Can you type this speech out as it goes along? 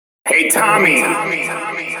Hey Tommy.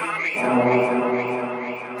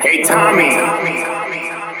 Hey Tommy.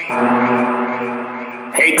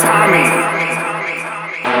 Hey Tommy.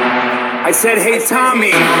 I said, hey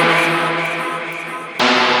Tommy.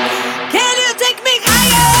 Can you take me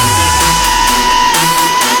higher?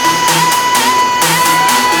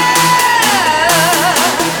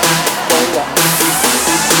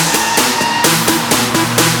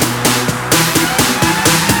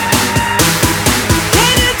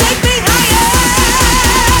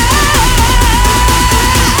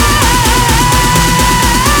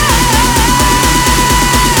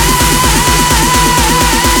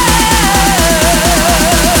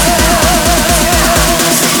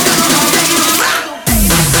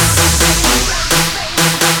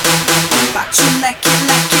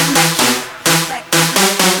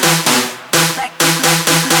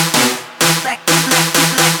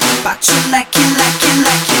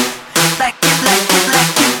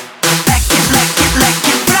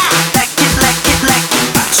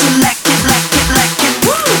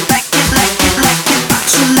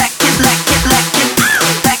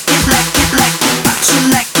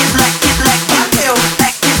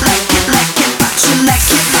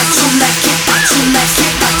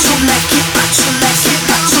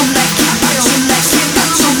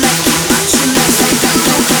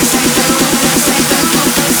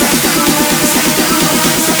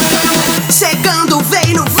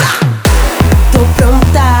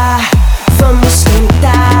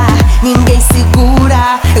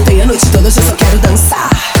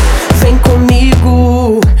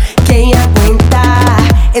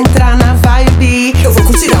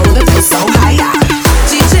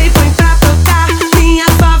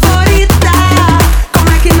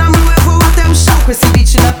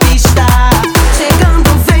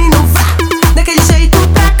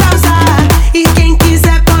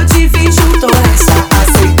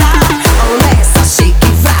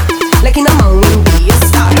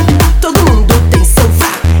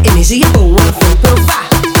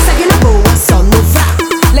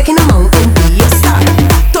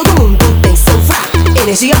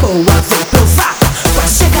 Energia boa, vou provar. Pode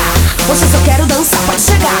chegar, hoje eu só quero dançar, pode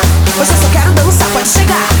chegar. Hoje eu só quero dançar, pode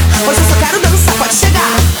chegar. Hoje eu só quero dançar, pode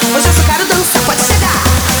chegar. Hoje eu só quero dançar, pode chegar.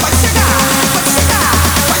 Pode chegar, pode chegar,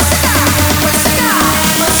 pode chegar, pode chegar,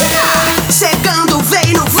 pode chegar. Chegando,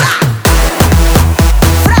 vem no vrá.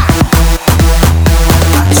 Vrá.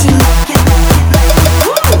 Bate leque, leque, vrá.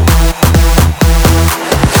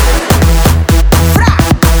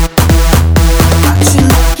 Bate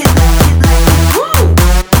leque, leque,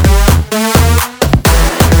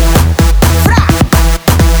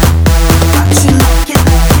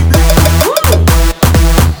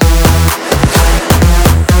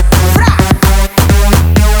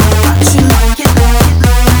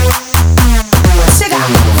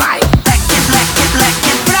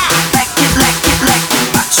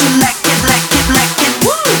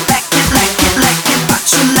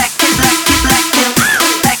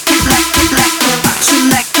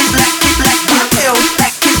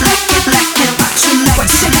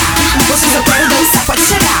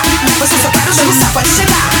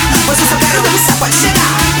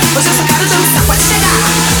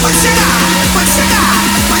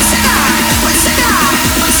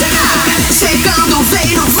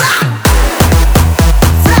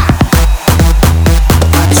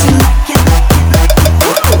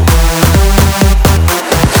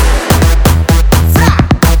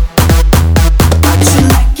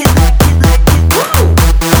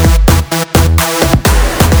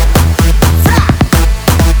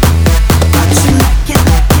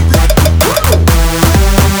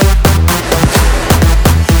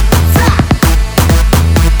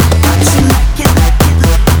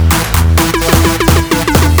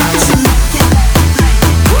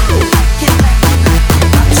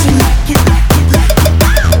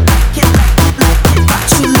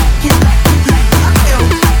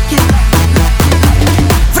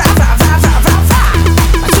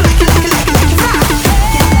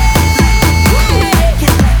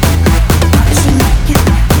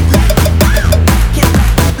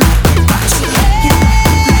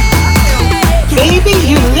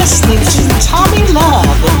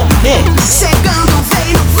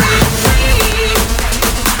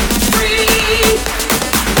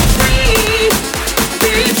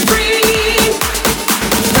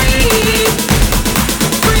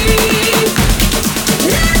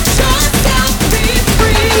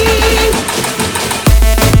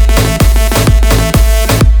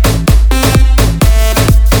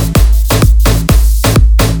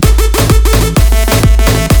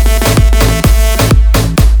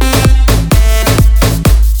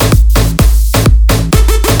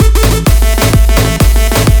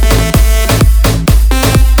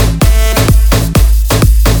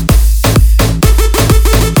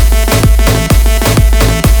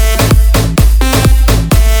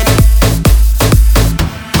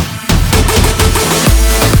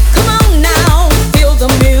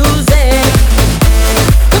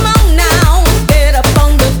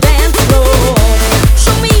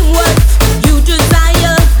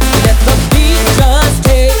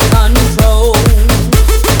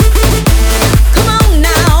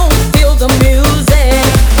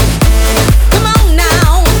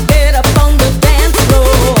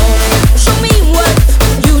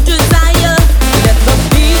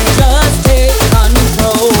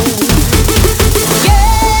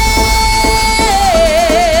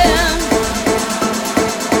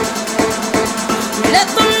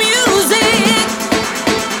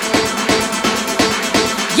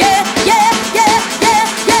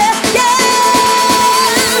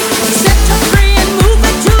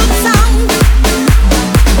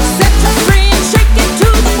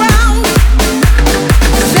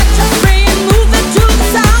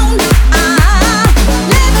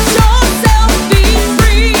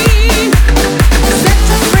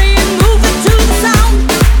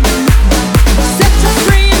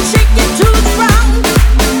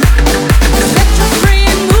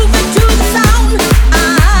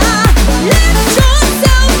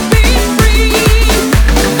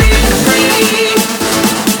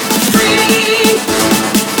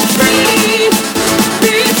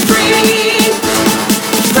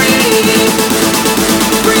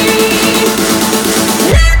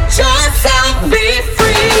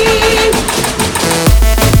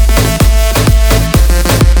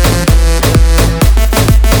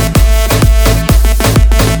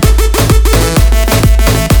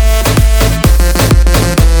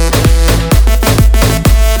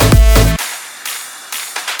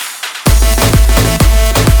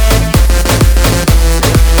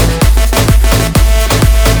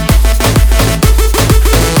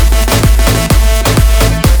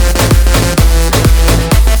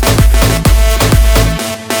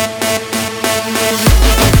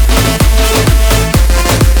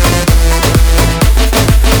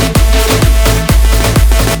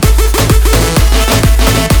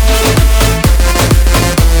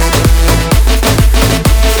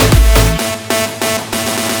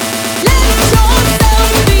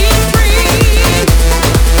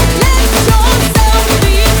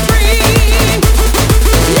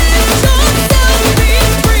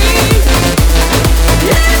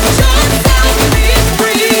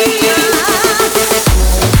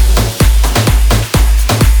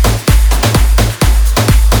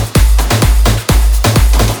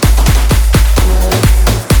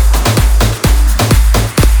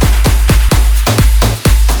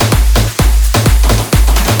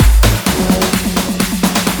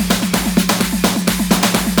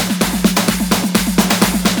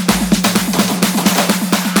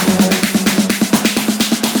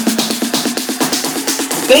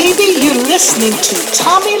 listening to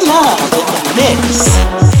Tommy Love in the mix.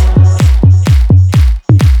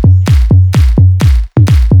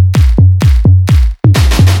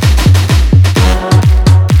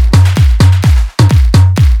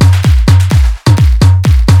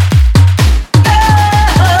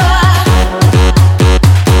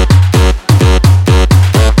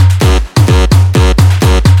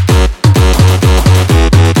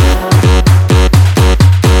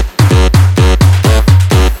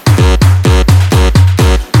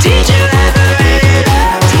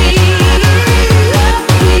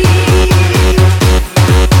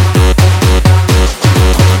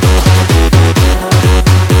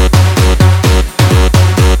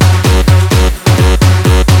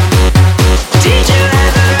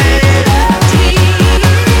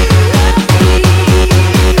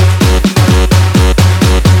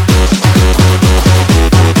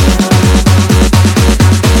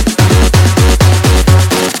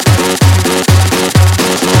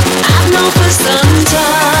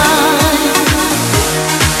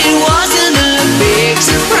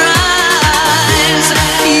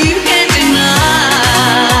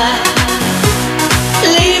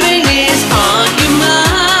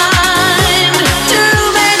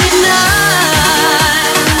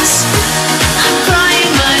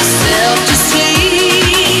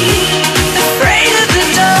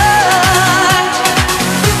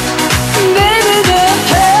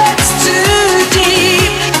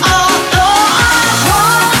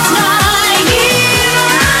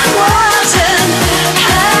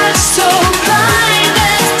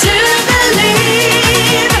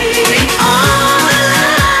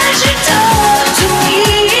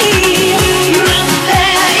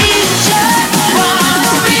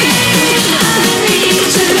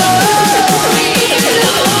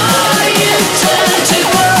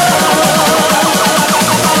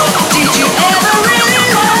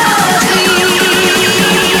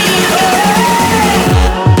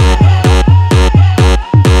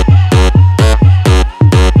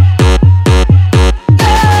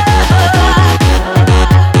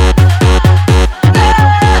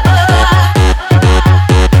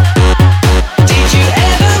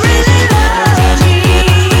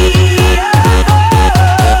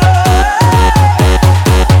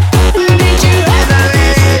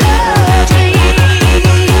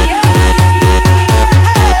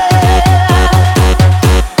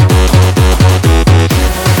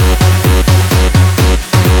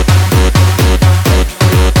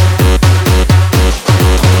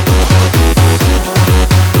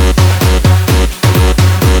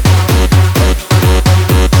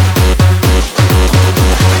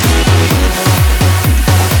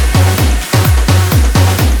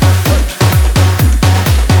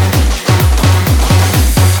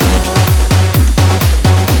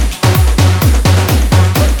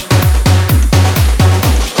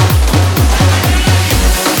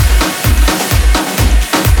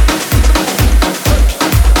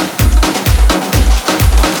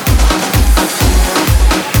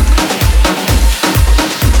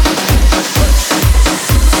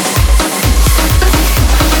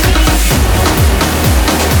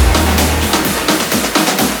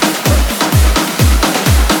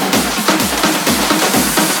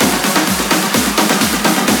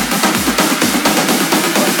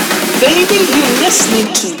 Baby, you're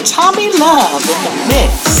listening to Tommy Love in the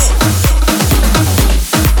mix.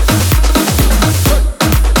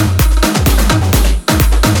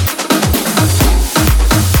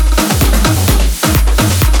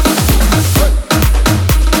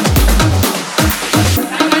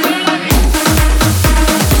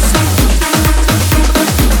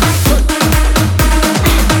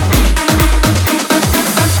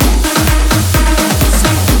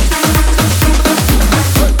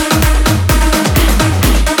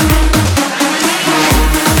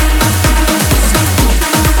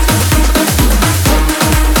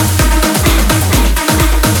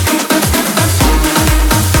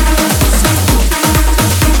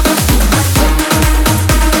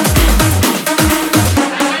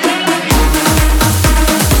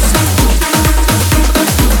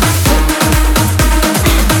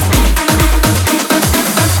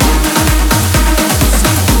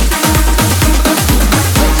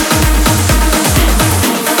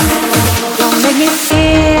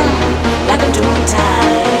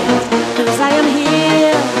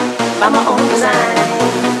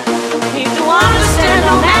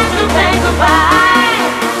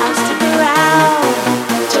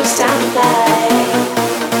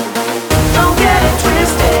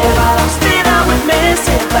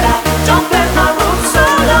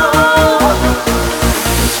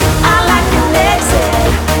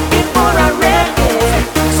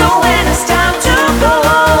 It's time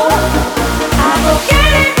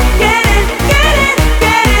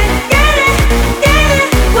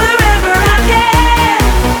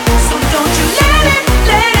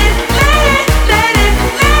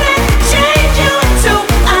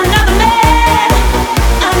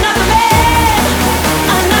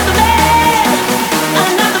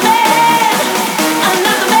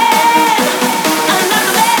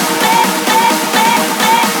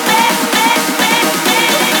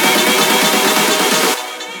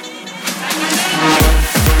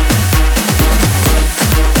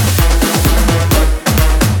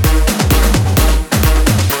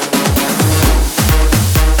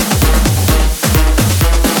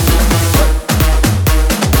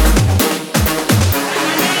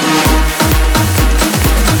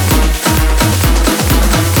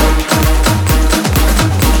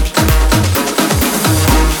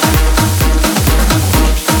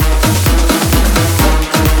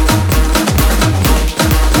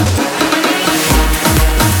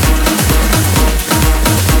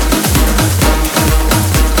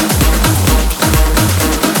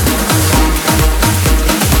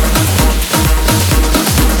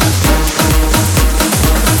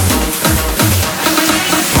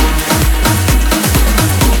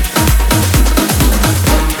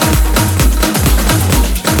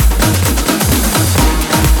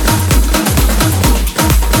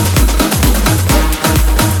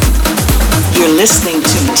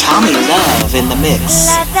in the mix.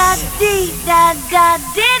 La da dee da da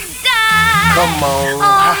dee da. Come on.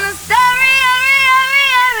 On the stereo.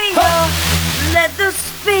 Let the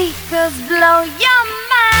speakers blow your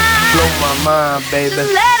mind. Blow my mind, baby.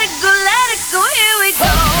 Let it go, here we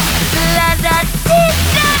go. La da dee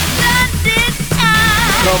da da dee da.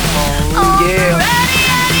 Come on, yeah.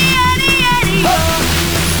 Radio.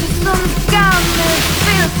 Systems got me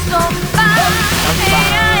feel so fine. I'm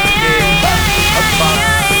fine, yeah. I'm fine,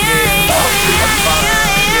 yeah. I'm fine, yeah. I'm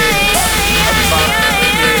fine,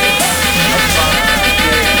 yeah. I'm fine,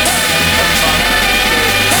 yeah.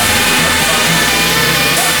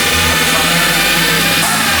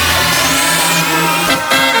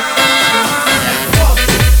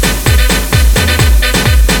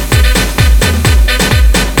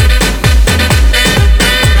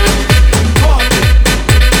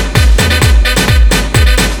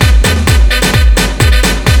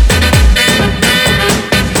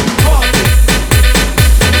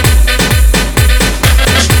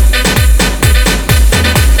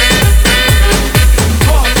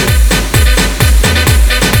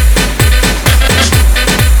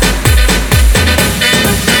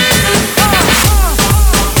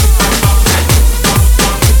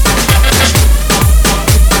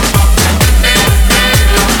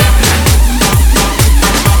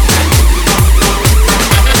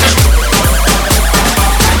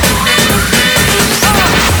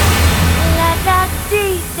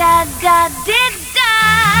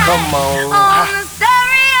 Come on. On the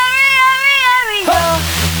stereo.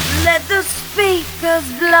 Let the speakers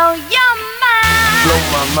blow your mind. Blow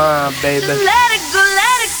my mind, baby. Let it go,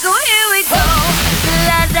 here we go.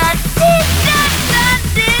 La da dee da da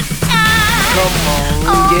dee da. Come on,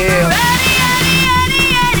 yeah. Radio.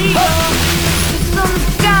 Systems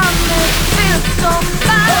got me feel so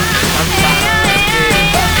fine. I'm fine, yeah.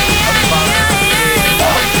 I'm fine, yeah.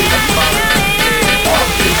 I'm fine, yeah.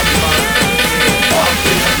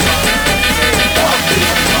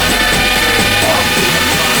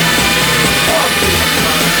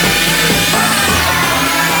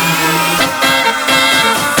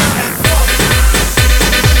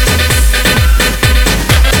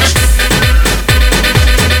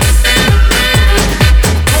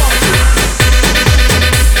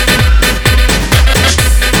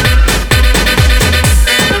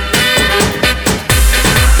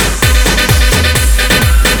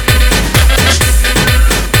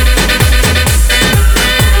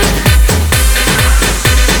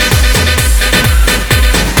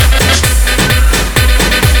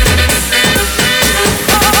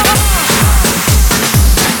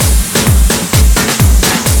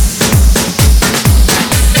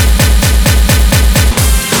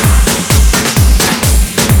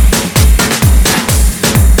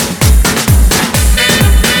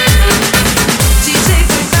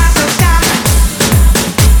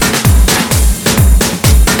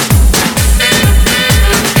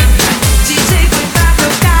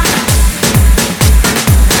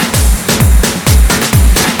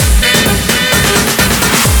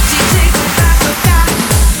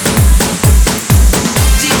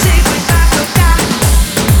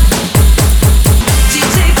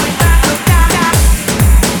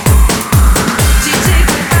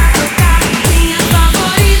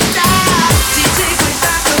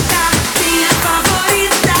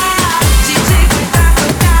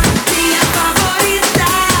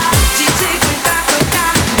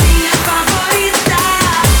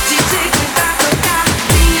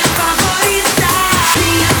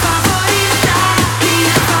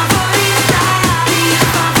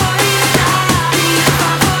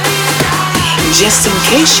 Just in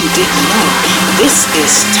case you didn't know, this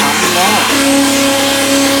is Tommy Law.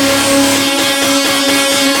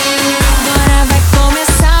 Agora vai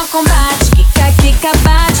começar o combate. Kika, kika,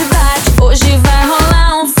 bate, bate. Hoje vai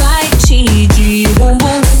rolar um fight de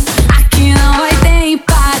bumbum. Aqui não vai ter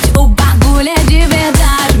empate. O bagulho é de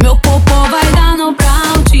verdade. Meu popô vai dar no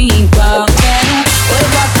round em qualquer um. Oi,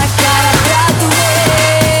 bota a cara pra tu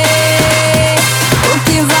ver o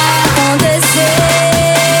que vai acontecer.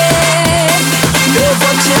 Eu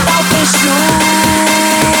vou te dar o fecho.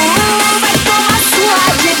 Vai tomar sua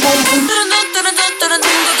de bumbum.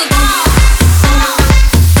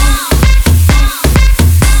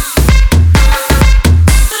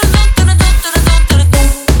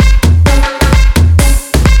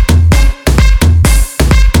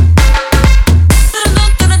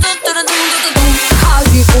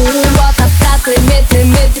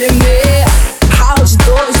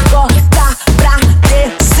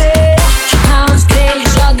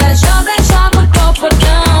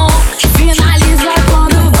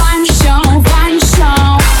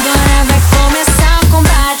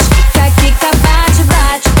 Kika,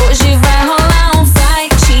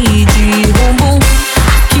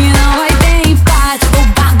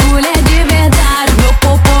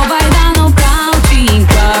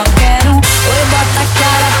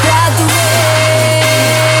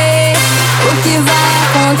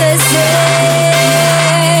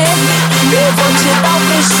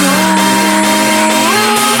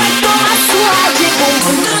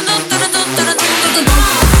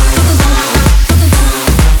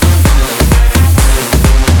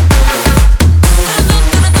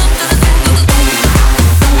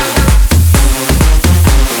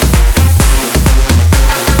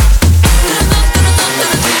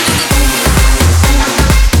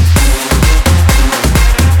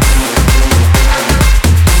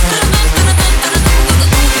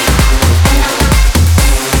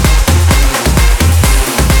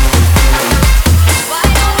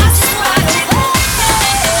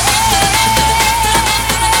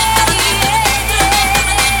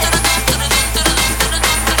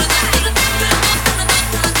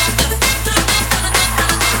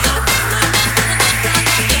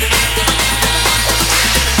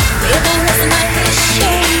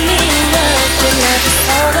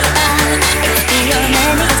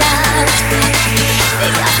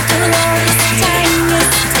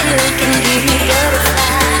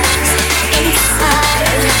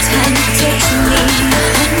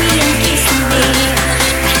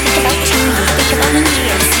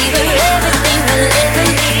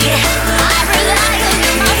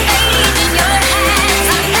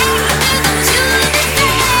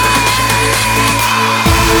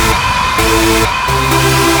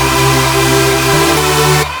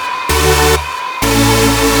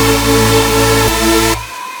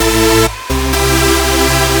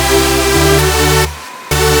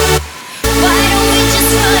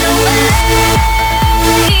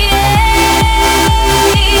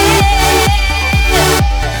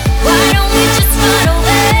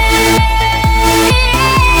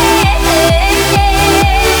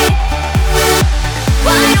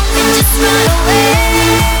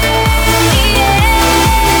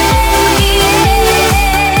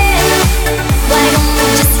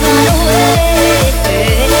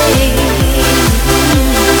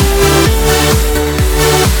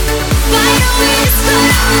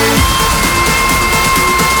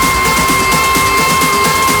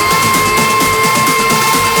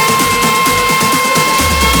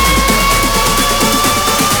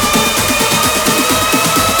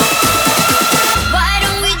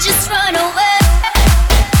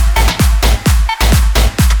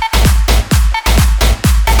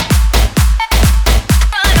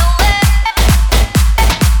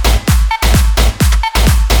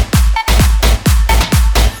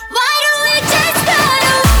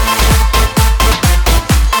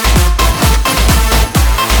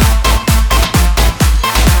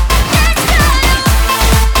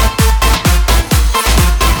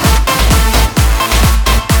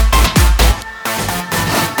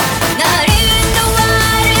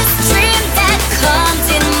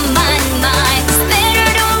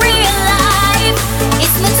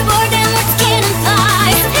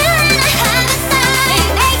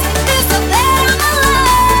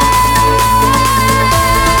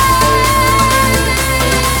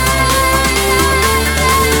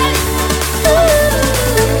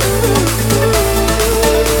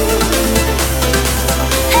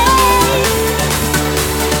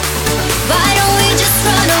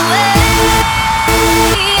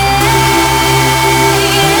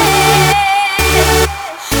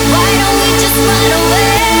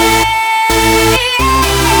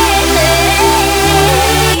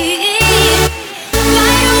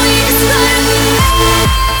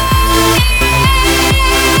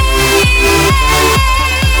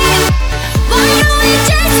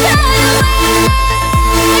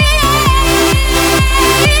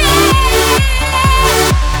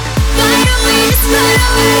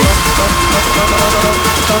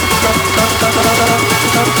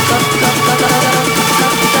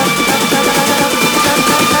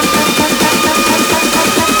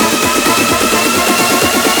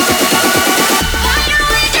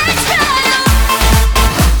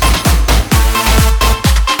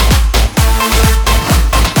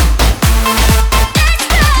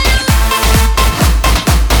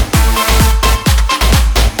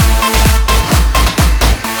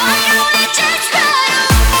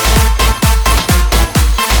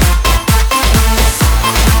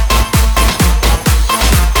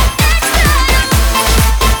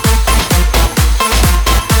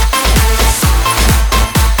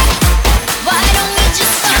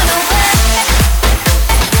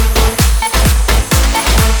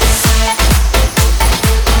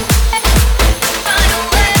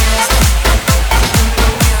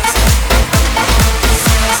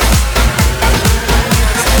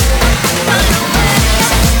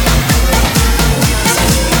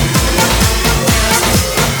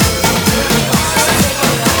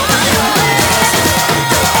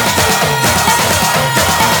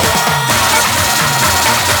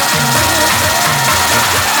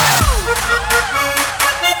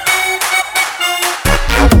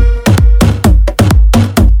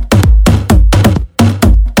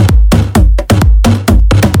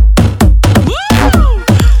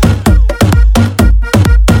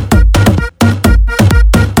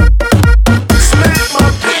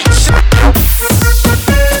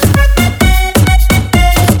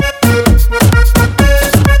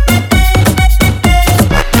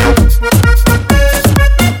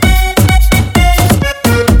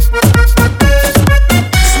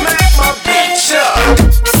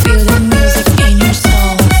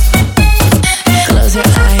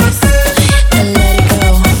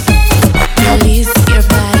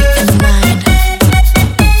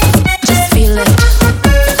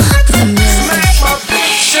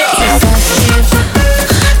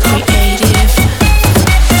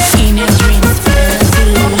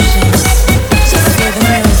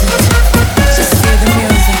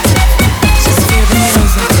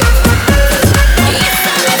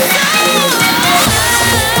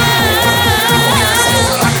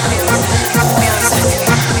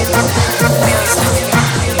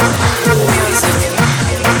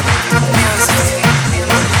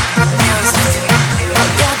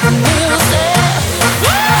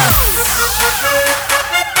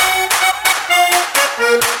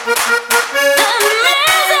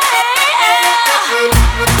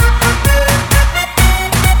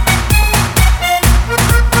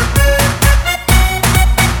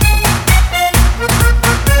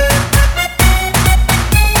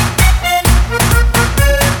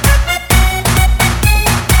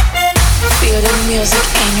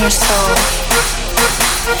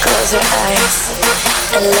 Close your eyes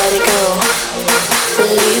and let it go.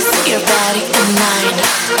 Release your body and mind.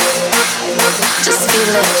 Just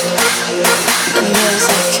feel it, the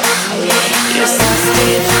music. You're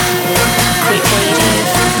sensitive, creative.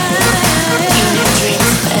 Unique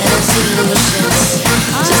dreams and illusions.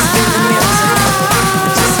 Just feel the music.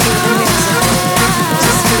 Just feel the music.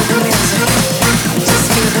 Just feel the music. Just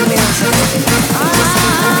feel the music. Just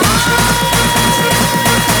feel the music.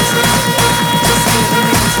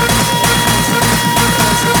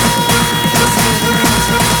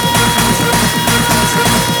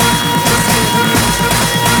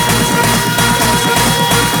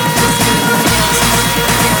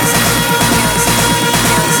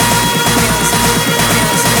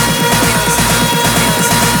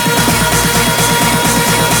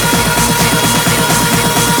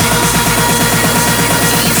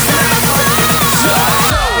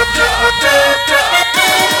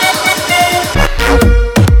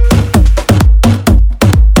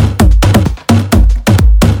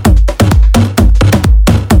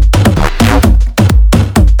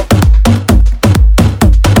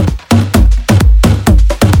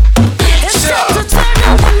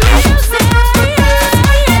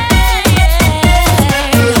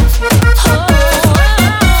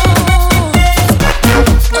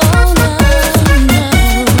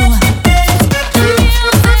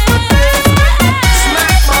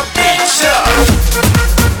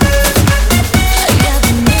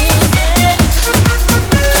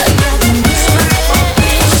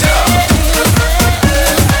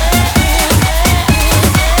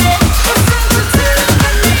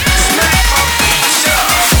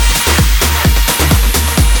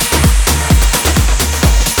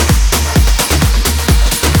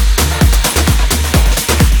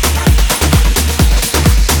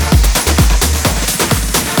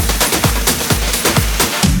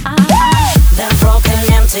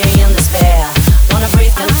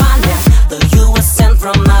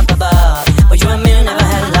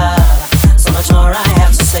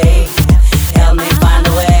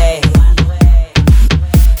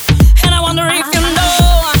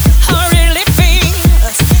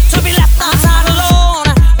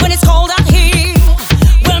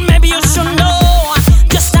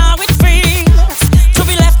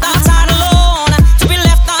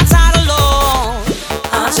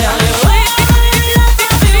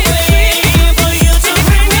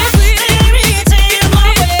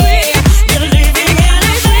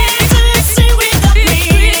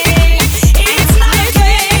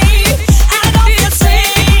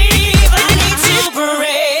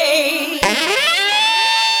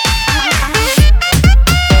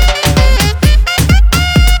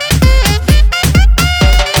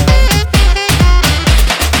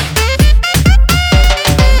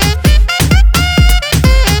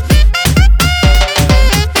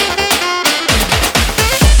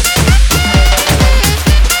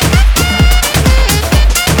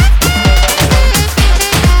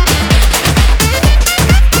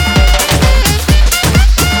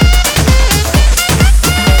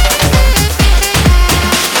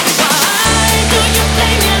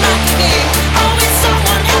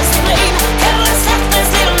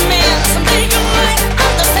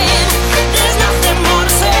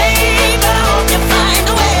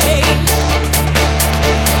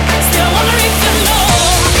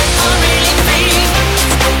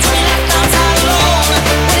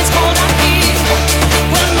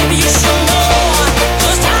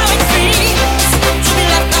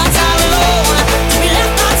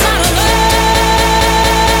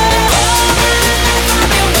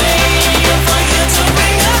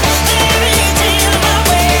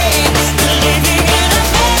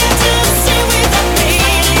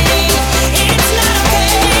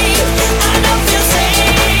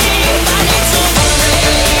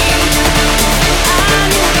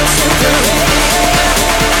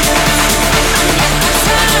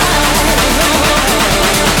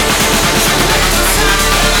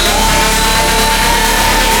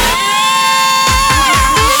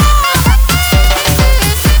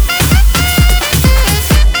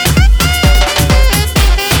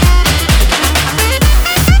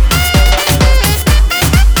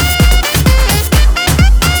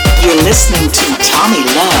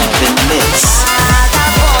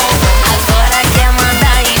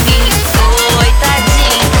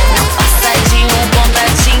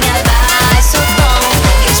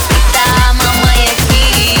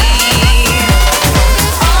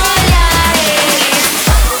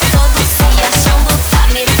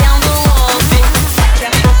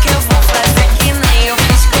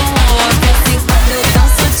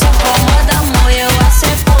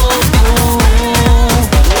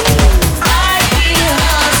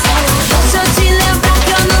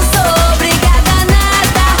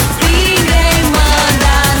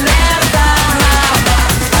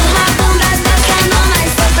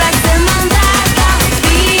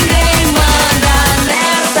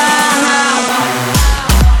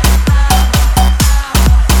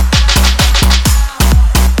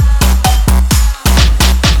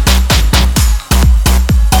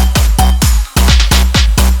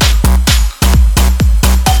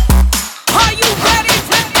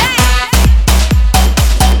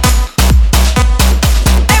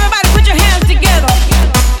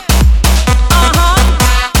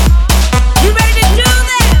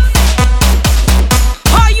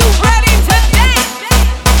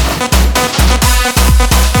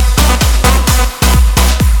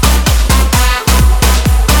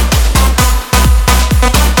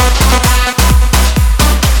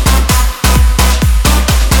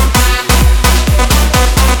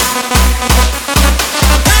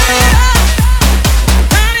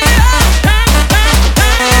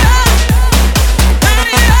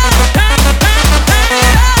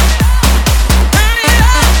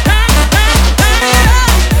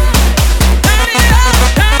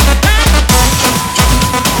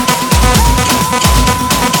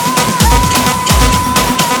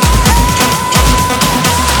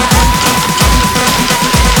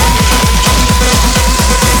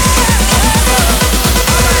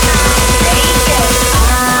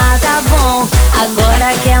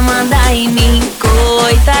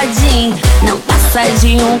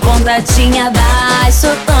 hoje um contatinho abaixo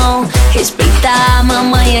o tom. Respeita a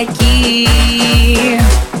mamãe aqui.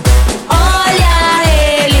 Olha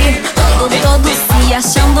ele, todo se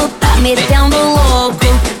achando, tá metendo louco.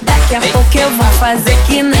 Daqui a pouco eu vou fazer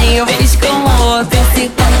que nem eu fiz com o outro. Se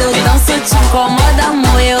quando eu danço te incomoda,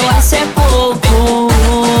 amor, eu acho é pouco.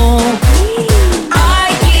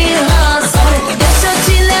 Ai, que ranço. Deixa eu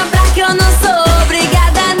te lembrar que eu não sou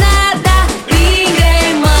obrigada a nada.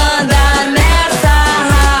 Ninguém manda nessa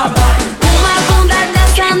raba. Uma bunda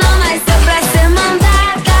dessa não nasceu pra ser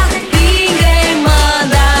mandada. Ninguém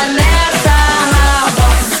manda nessa raba.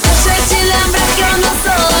 Deixa eu te lembrar que eu não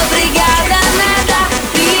sou obrigada a nada.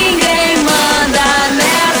 Ninguém manda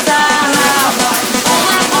nessa raba.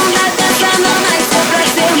 Uma bunda dessa não nasceu pra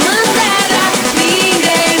ser mandada.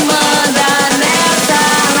 Ninguém manda nessa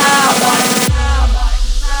raba.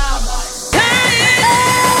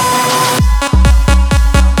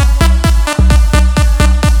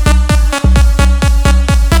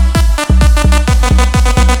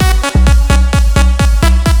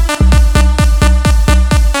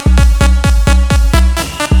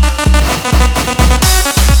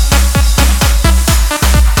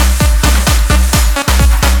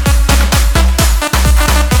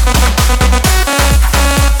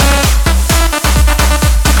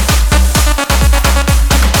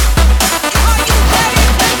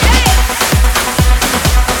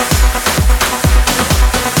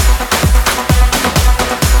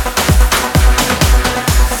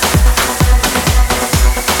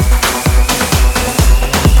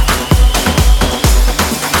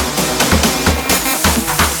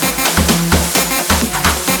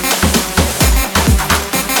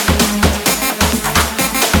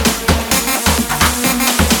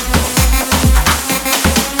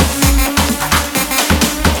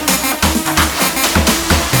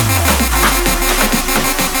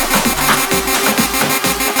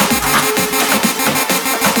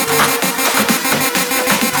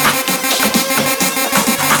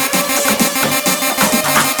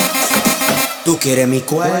 Tú quieres mi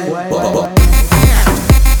cuerpo.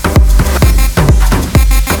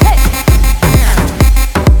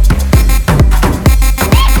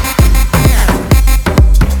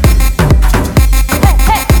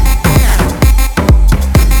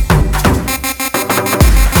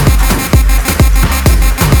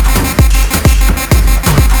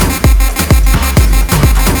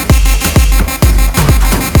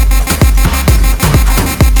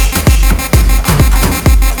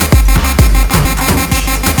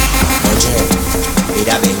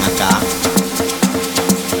 Mira, ven acá.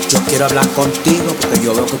 Yo quiero hablar contigo porque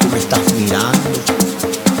yo veo que tú me estás mirando.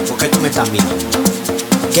 ¿Por qué tú me estás mirando?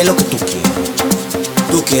 ¿Qué es lo que tú quieres?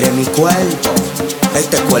 Tú quieres mi cuerpo.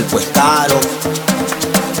 Este cuerpo es caro.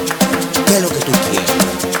 ¿Qué es lo que tú quieres?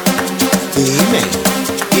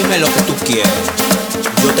 Dime lo que tú quieres.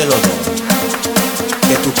 Yo te lo doy.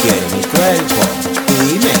 ¿Qué tú quieres? Mi cuerpo.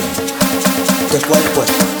 Dime. Este cuerpo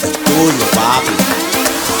es tuyo, papi.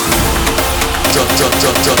 Yo,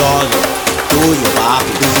 todo tuyo,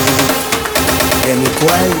 papi. De mi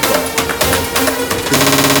cuerpo.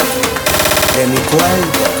 De mi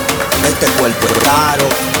cuerpo. Este cuerpo es raro.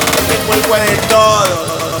 Este cuerpo es de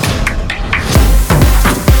todo.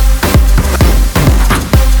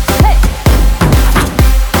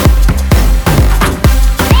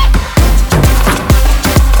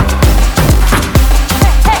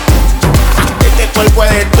 Este cuerpo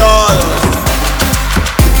es de todo.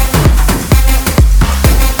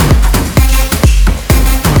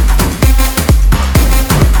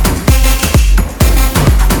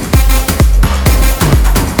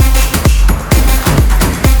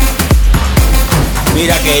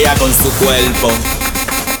 Mira que ella con su cuerpo.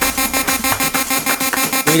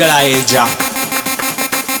 Mírala a ella.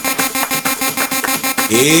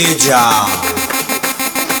 Ella.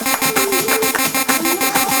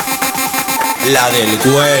 La del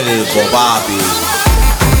cuerpo, papi.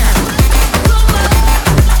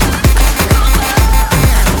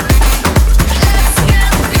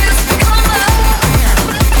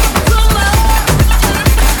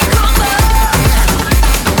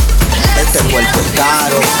 Este cuerpo es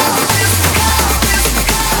caro.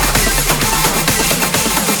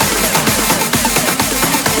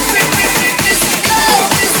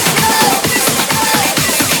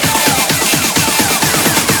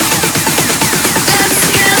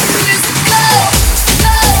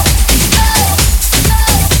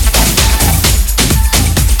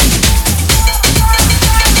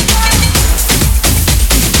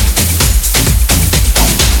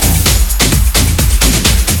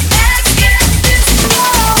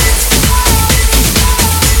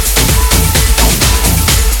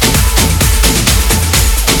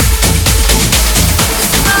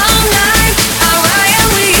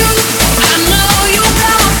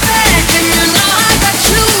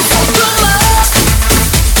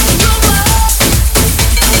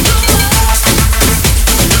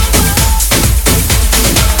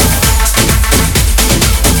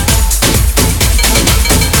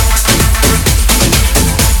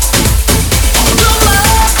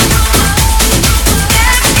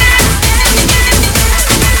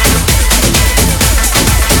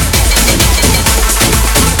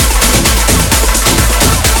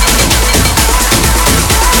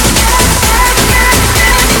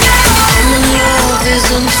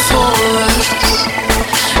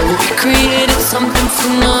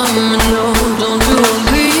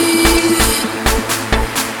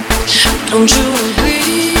 Don't you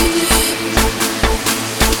agree?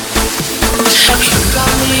 You got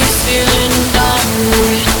me feeling dark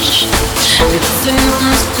rich. Nothing on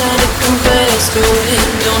this planet compares to it.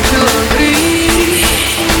 Don't you agree?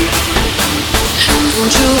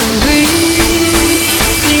 Don't you agree?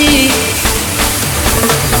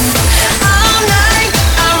 All night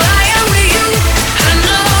I ride with you. I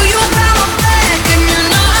know you got my back, and you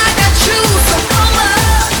know I got you. So come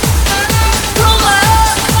on, come on,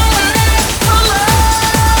 come on.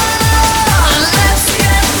 Let's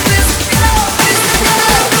get this going.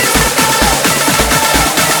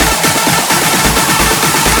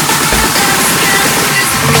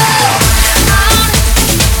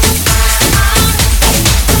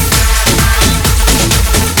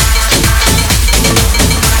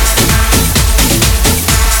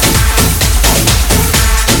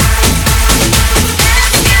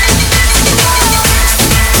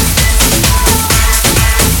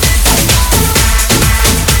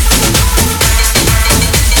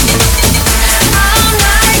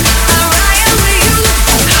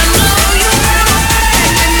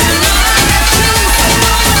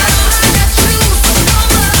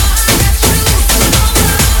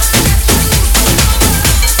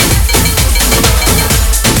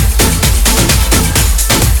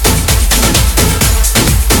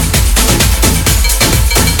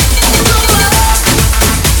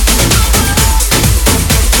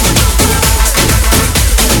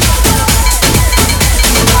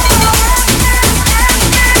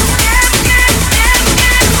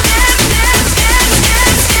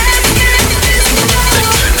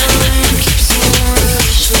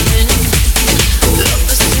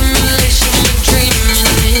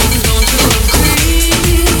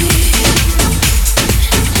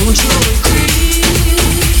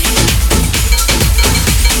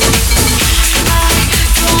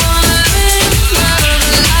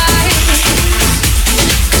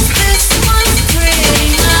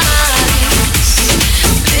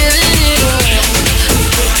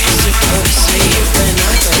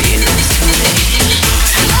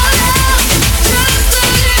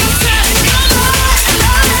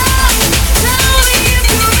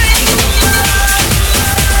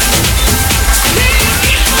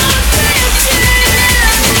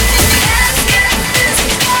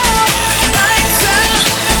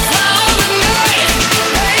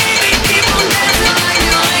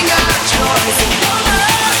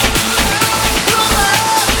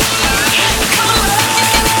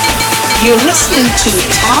 You're listening to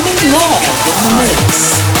Tommy Love in the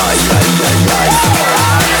mix.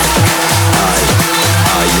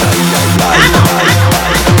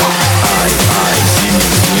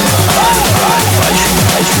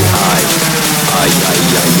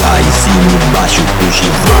 Ai, cima, baixo, puxa e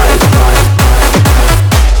vai.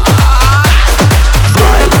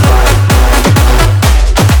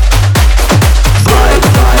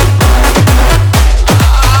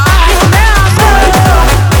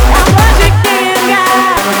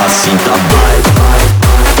 Assim tá vai.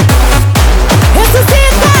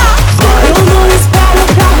 Ressuscita! Eu não espero o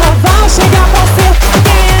carnaval chegar pra ser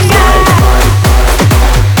quenga.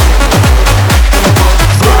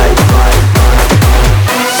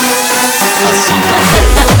 Assim tá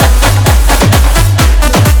vai.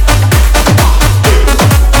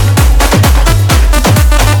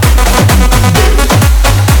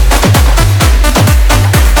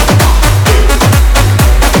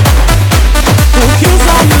 O que os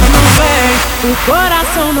olhos não veem, o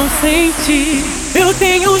coração não sente. Eu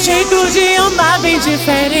tenho um jeito de amar bem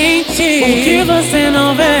diferente. O que você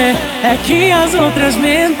não vê é que as outras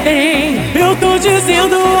mentem. Eu tô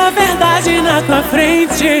dizendo a verdade na tua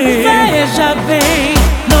frente. Veja bem,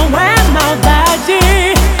 não é maldade,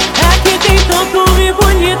 é que tem tanto homem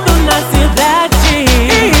bonito na cidade.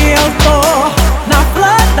 E eu tô na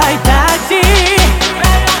flor da idade.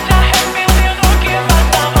 Melhor te arrepender do que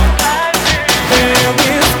passar vontade. Eu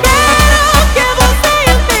espero que você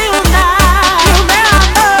entenda que o meu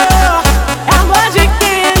amor é amor de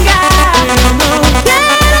quenga. Eu não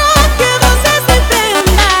quero que você se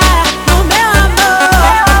entenda. O meu amor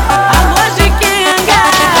é amor de quenga.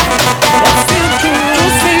 Eu sinto, tu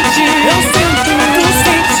sente, eu sinto, tu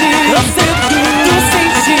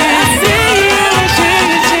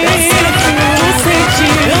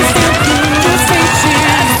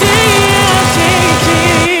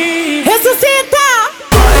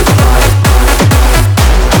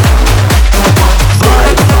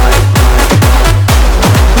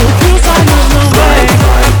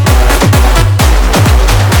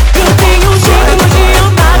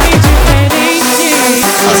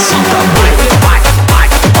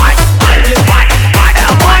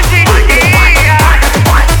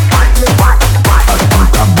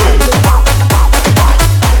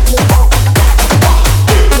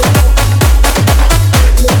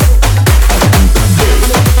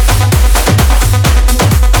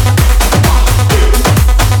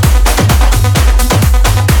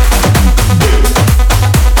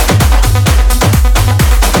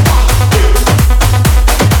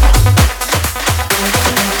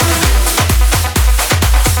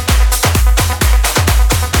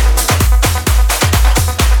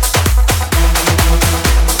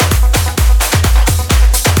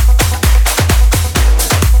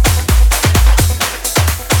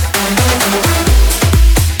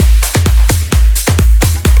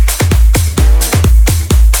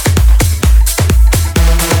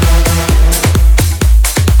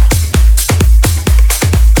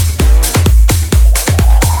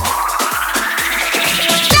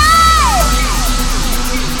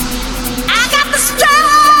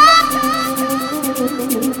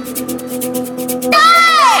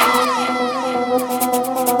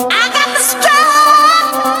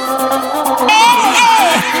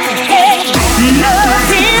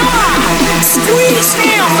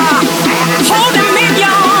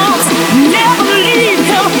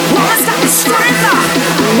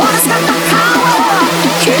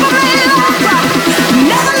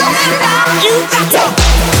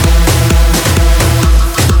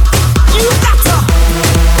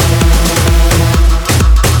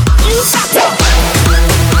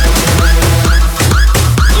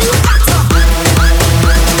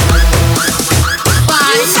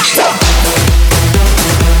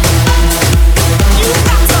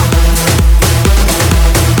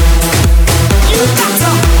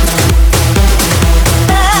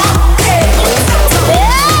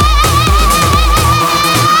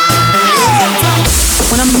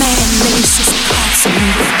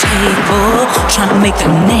make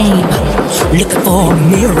a name, looking for a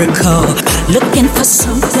miracle, looking for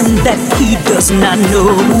something that he does not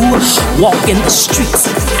know. Walking the streets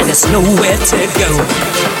and there's nowhere to go.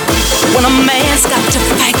 When a man's got to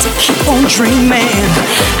fight to keep on dreaming,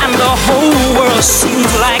 and the whole world seems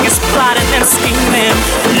like it's plotting and scheming,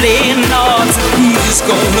 laying odds he's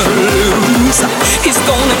gonna lose. He's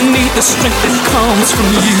gonna need the strength that comes from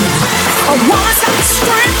you. A woman's got the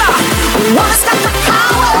strength, a woman's got the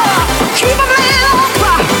power. Keep a man up,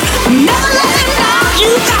 never let him down.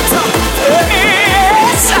 You got to face.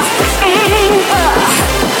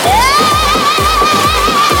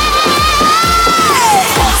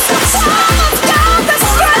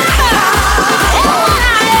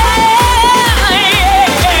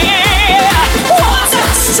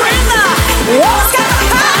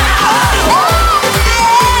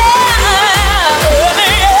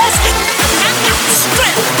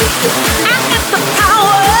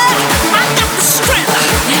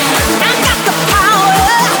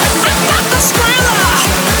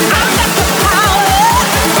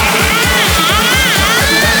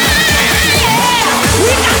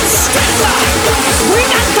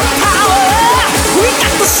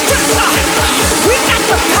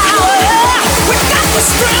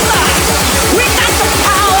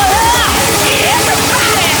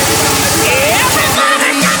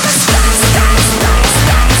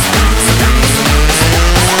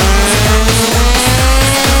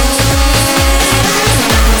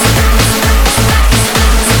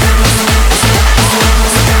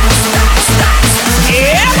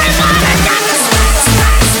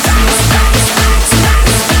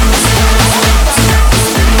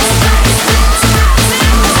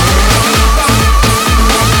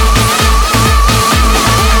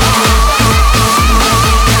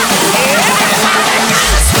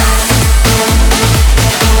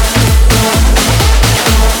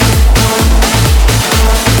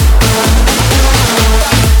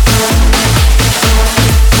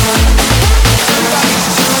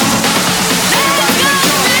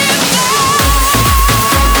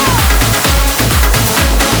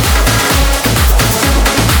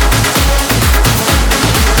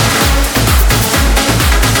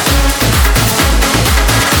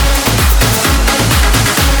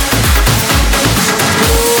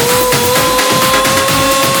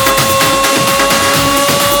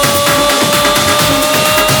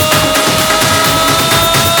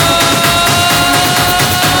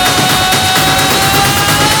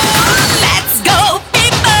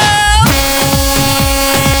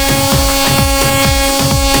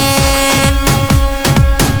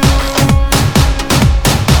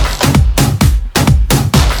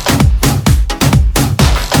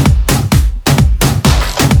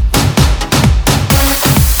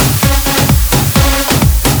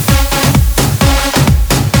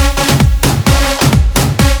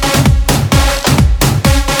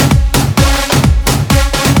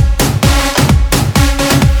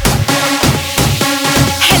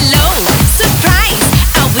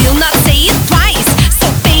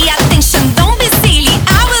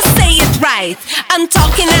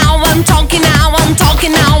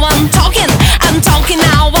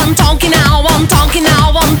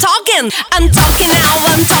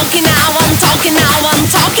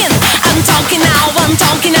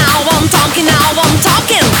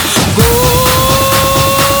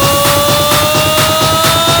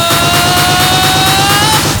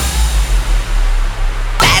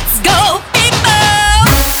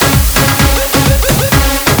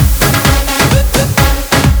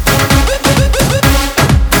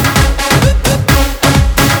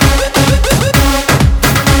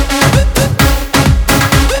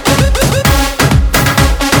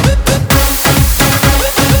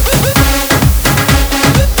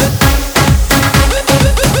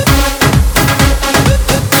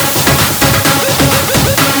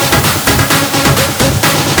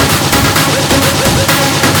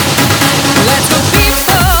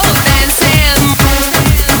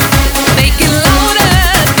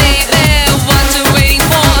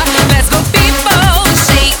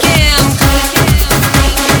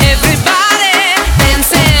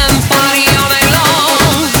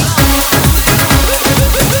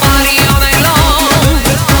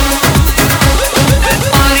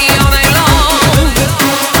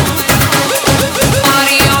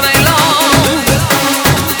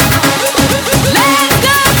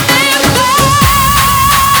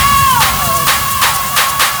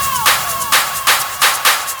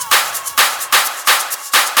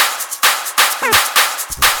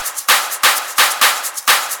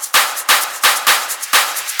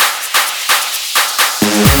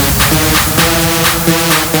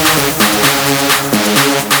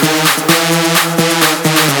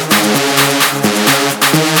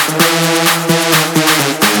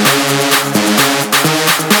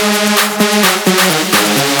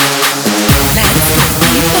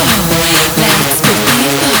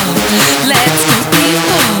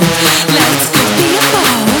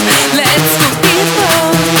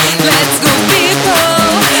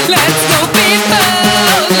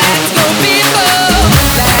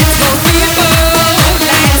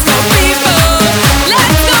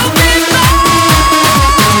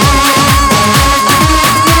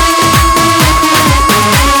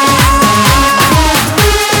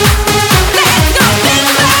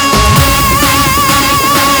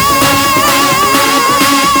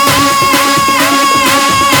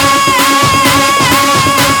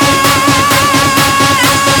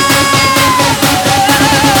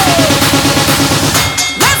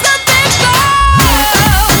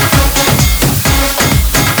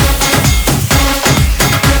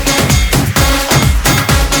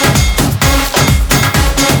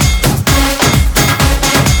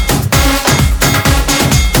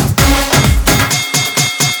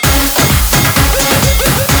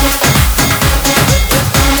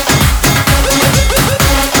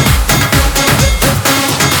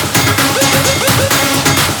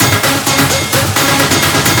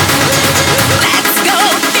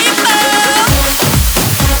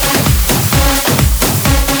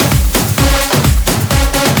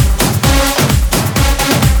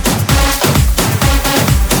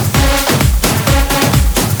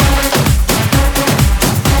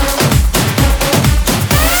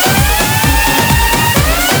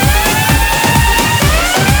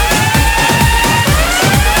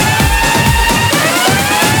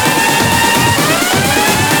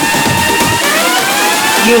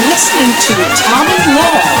 You're listening to Tommy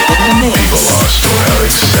Love in the mix. People are still having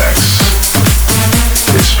sex.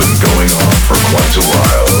 It's been going on for quite a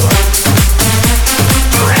while.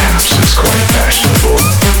 Perhaps it's quite fashionable.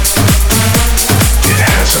 It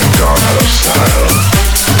hasn't gone out of style.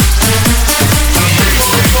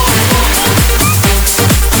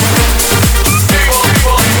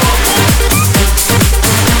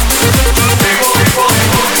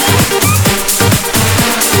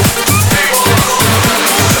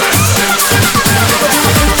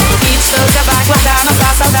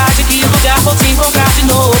 Saudade, que lugar vou te encontrar de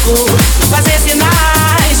novo. Fazer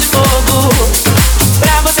sinais de fogo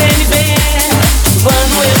pra você me ver.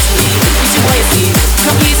 Quando eu te vi e te conheci,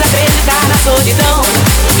 não quis acreditar na solidão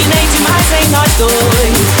e nem demais em nós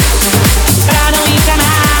dois. Pra não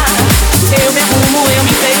enganar, eu me arrumo, eu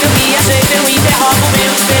me enfeito, eu me ajeito, eu interrompo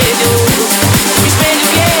meu espelho. Espelho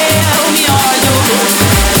que eu me olho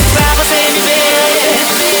pra você me ver.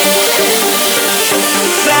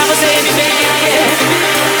 Pra você me ver.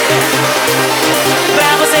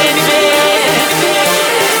 Pra você me ver.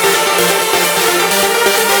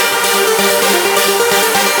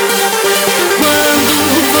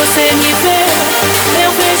 Quando você me vê,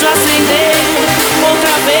 eu vejo acender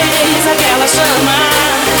outra vez aquela chama.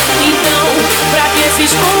 Então, pra que se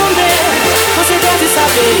esconder? Você deve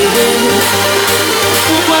saber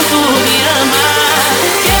o quanto me ama.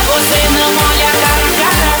 Você não olha cara a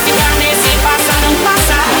cara, ficar nesse passa não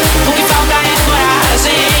passa. O que falta é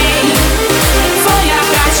coragem. Foi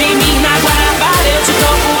atrás de mim na Guanabara, eu te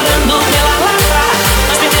procurando pela Lapa.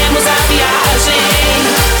 Nós perdemos a viagem.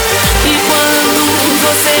 E quando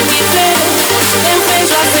você me vê, eu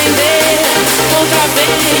vejo acender outra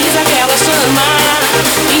vez aquela chama.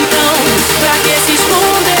 Então, pra que se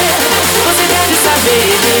esconder? Você deve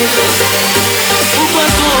saber o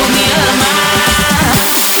quanto me ama.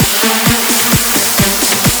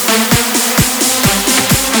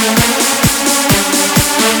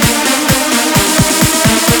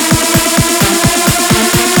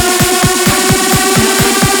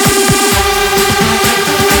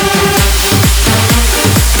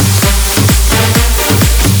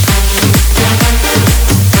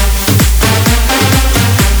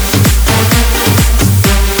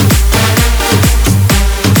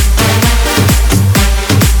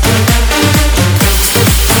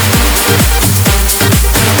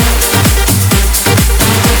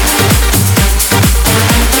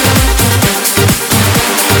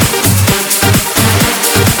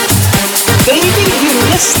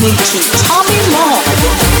 Listening to Tommy Love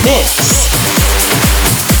in the mix.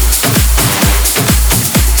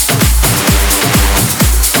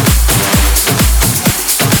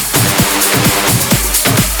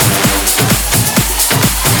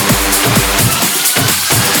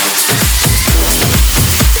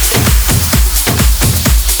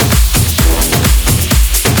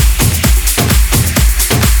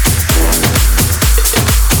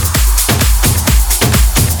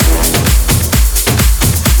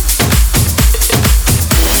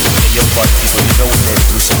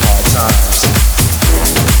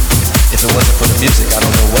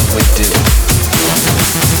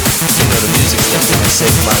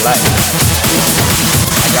 Saved my life.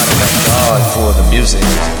 I gotta thank God for the music.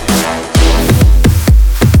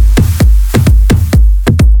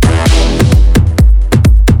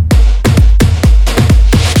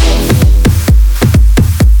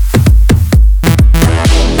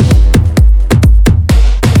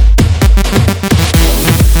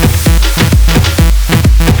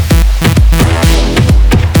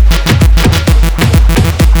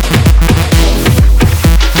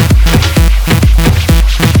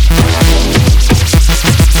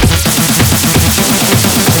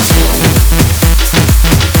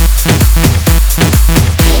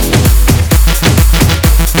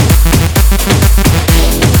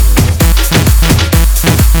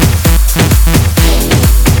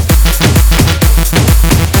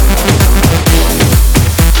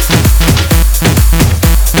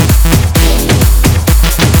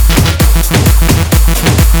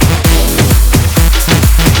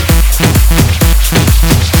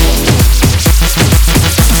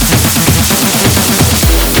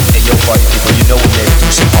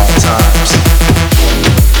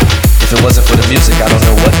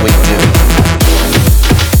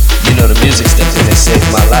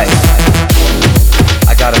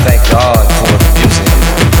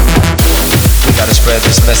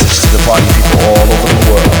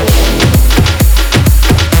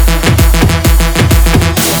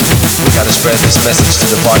 Message to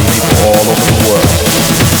the party people all over the world.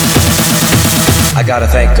 I gotta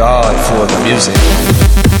thank God for the music.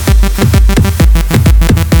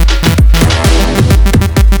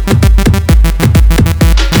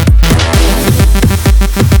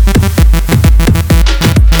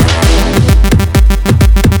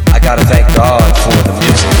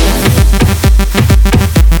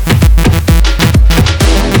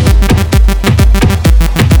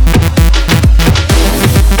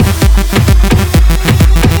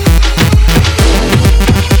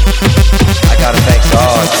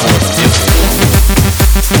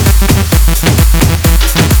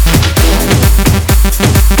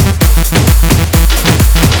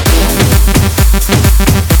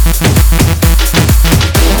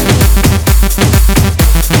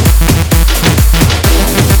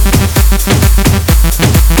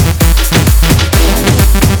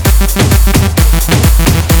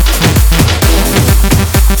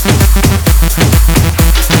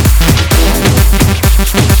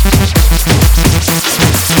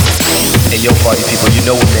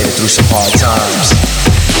 made it through some hard times.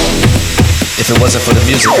 If it wasn't for the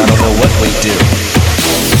music, I don't know what we'd do.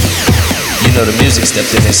 You know the music stepped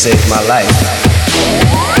in and saved my life.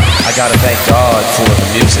 I gotta thank God for the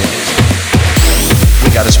music. We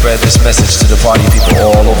gotta spread this message to the party people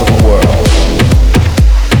all over the world.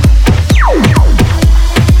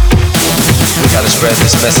 We gotta spread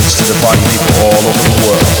this message to the party people all over the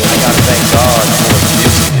world. I gotta thank God for the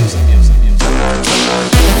music.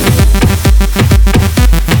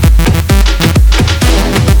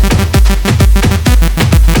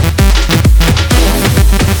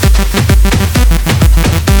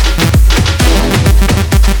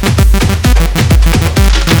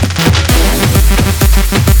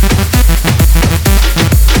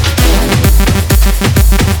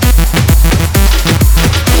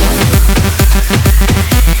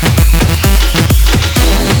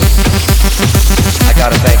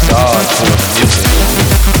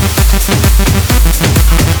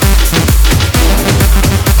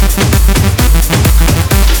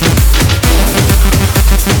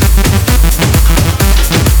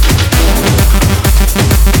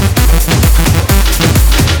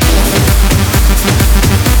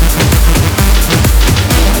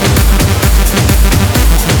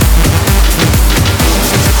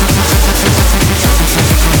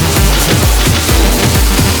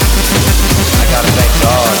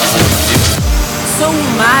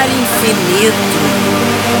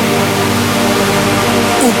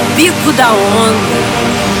 Pico da onda.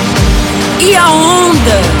 E a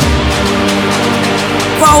onda?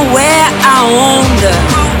 Qual é a onda?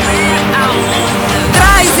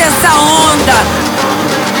 Traz essa onda.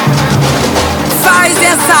 Faz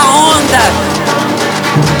essa onda.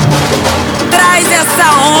 Traz essa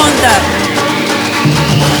onda.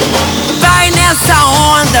 Vai nessa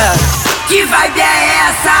onda. Que vibe é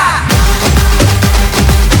essa?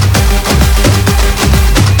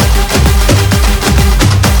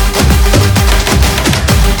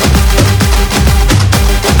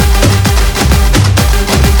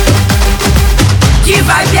 Que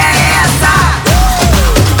vibe é essa?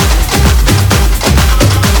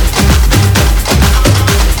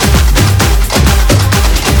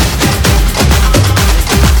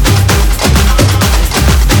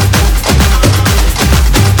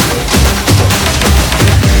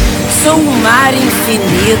 Sou um mar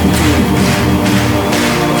infinito,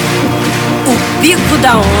 o pico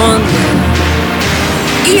da onda.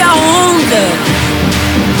 E a onda?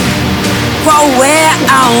 Qual é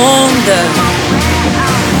a onda?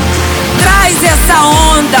 Traz essa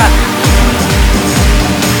onda.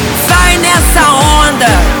 Vai nessa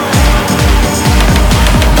onda.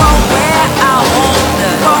 Qual é a onda?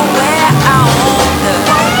 Qual é a onda?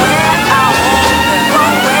 Qual é a onda?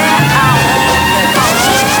 Qual é a onda?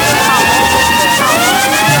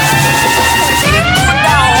 Pico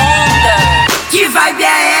da onda. Que vibe é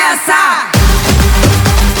essa?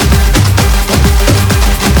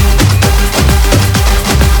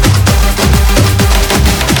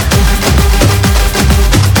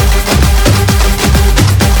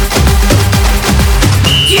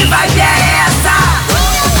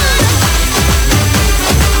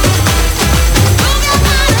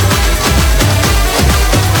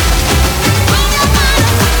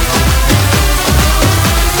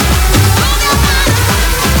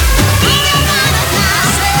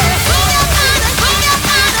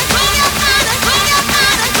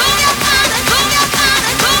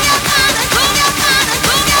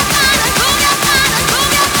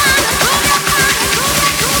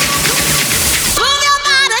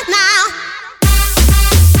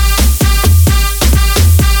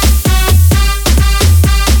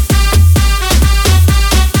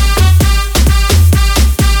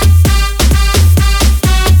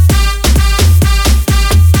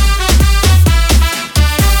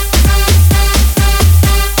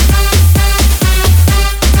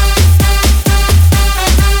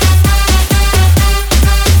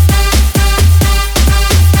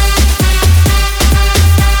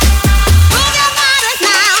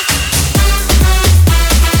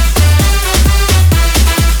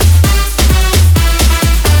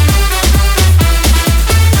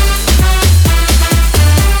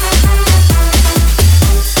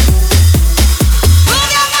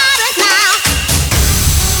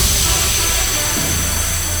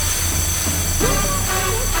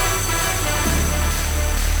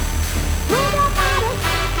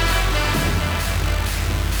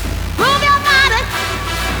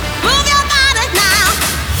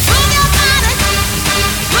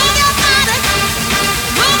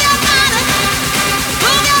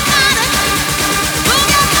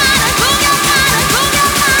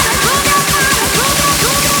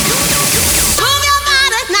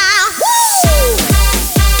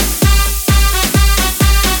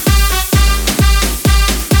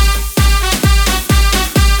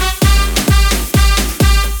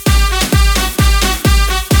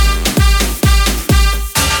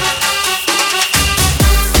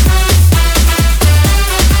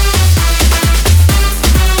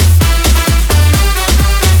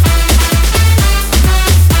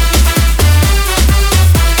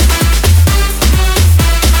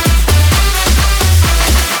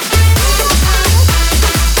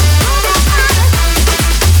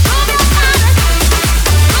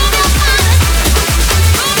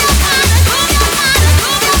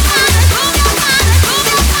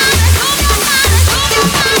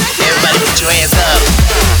 put your hands up.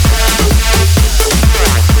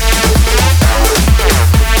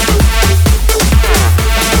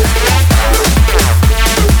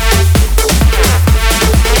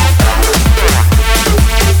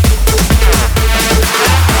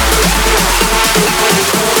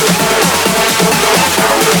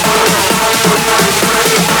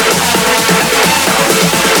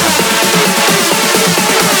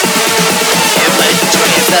 Everybody put your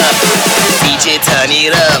hands up. DJ, turn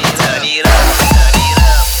it up. Turn it up.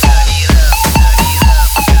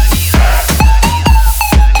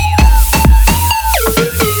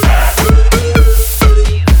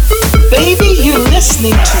 Baby, you're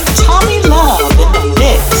listening to Tommy Love in the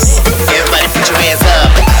mix. Everybody put your hands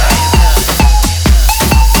up.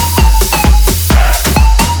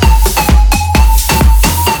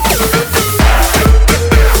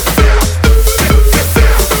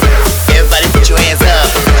 Everybody put your hands up.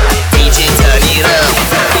 DJ, turn it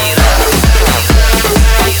up.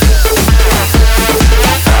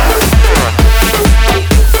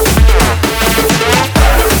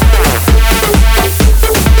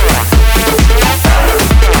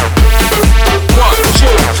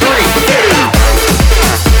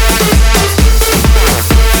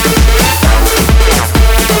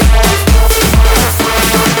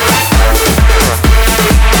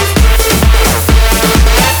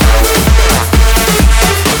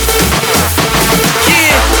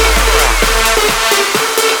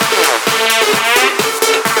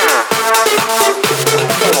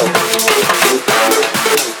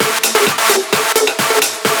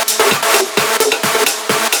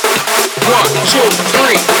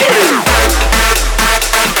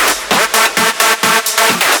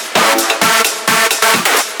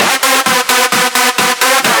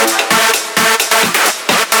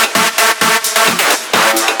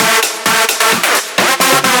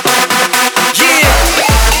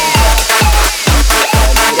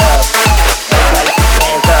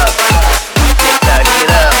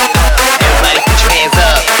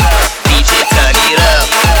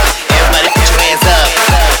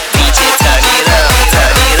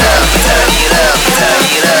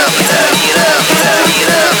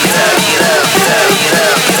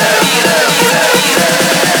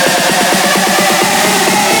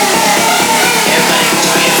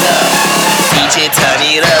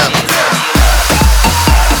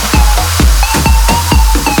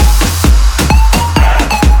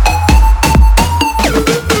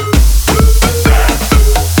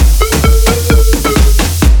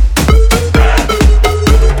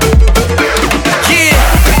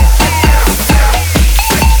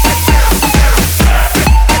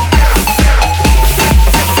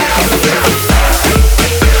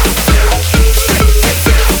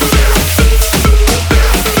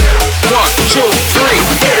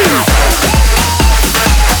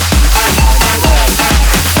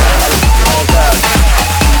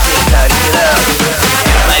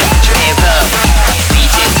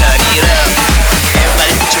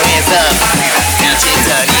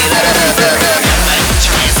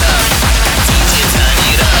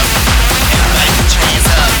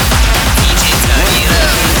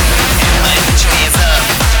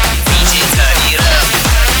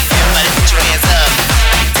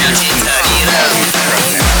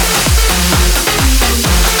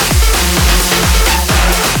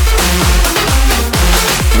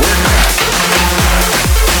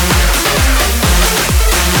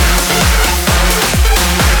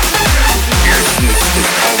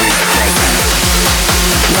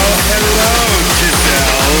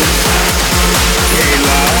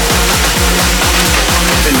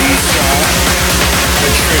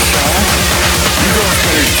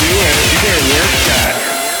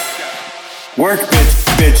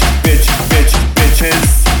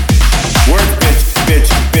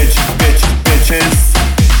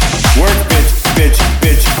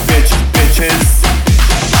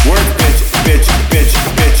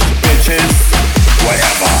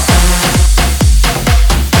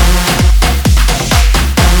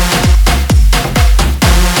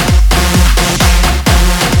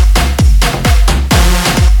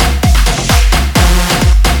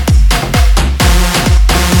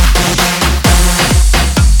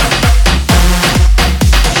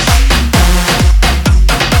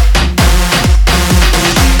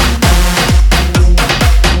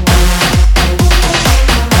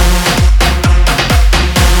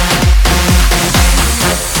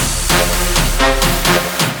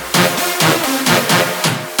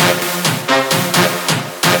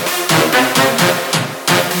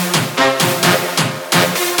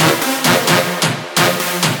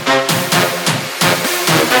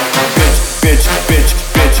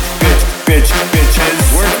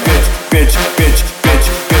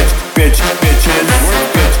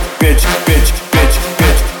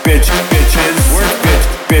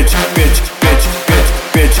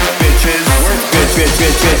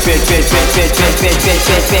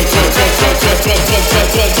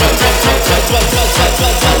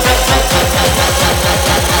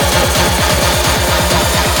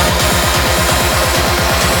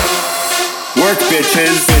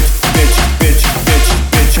 bitches,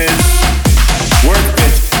 bitches. Work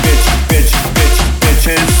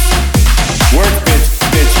bitches. Work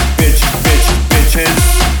bitches.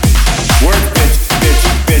 Work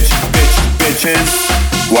bitches.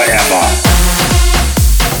 Whatever.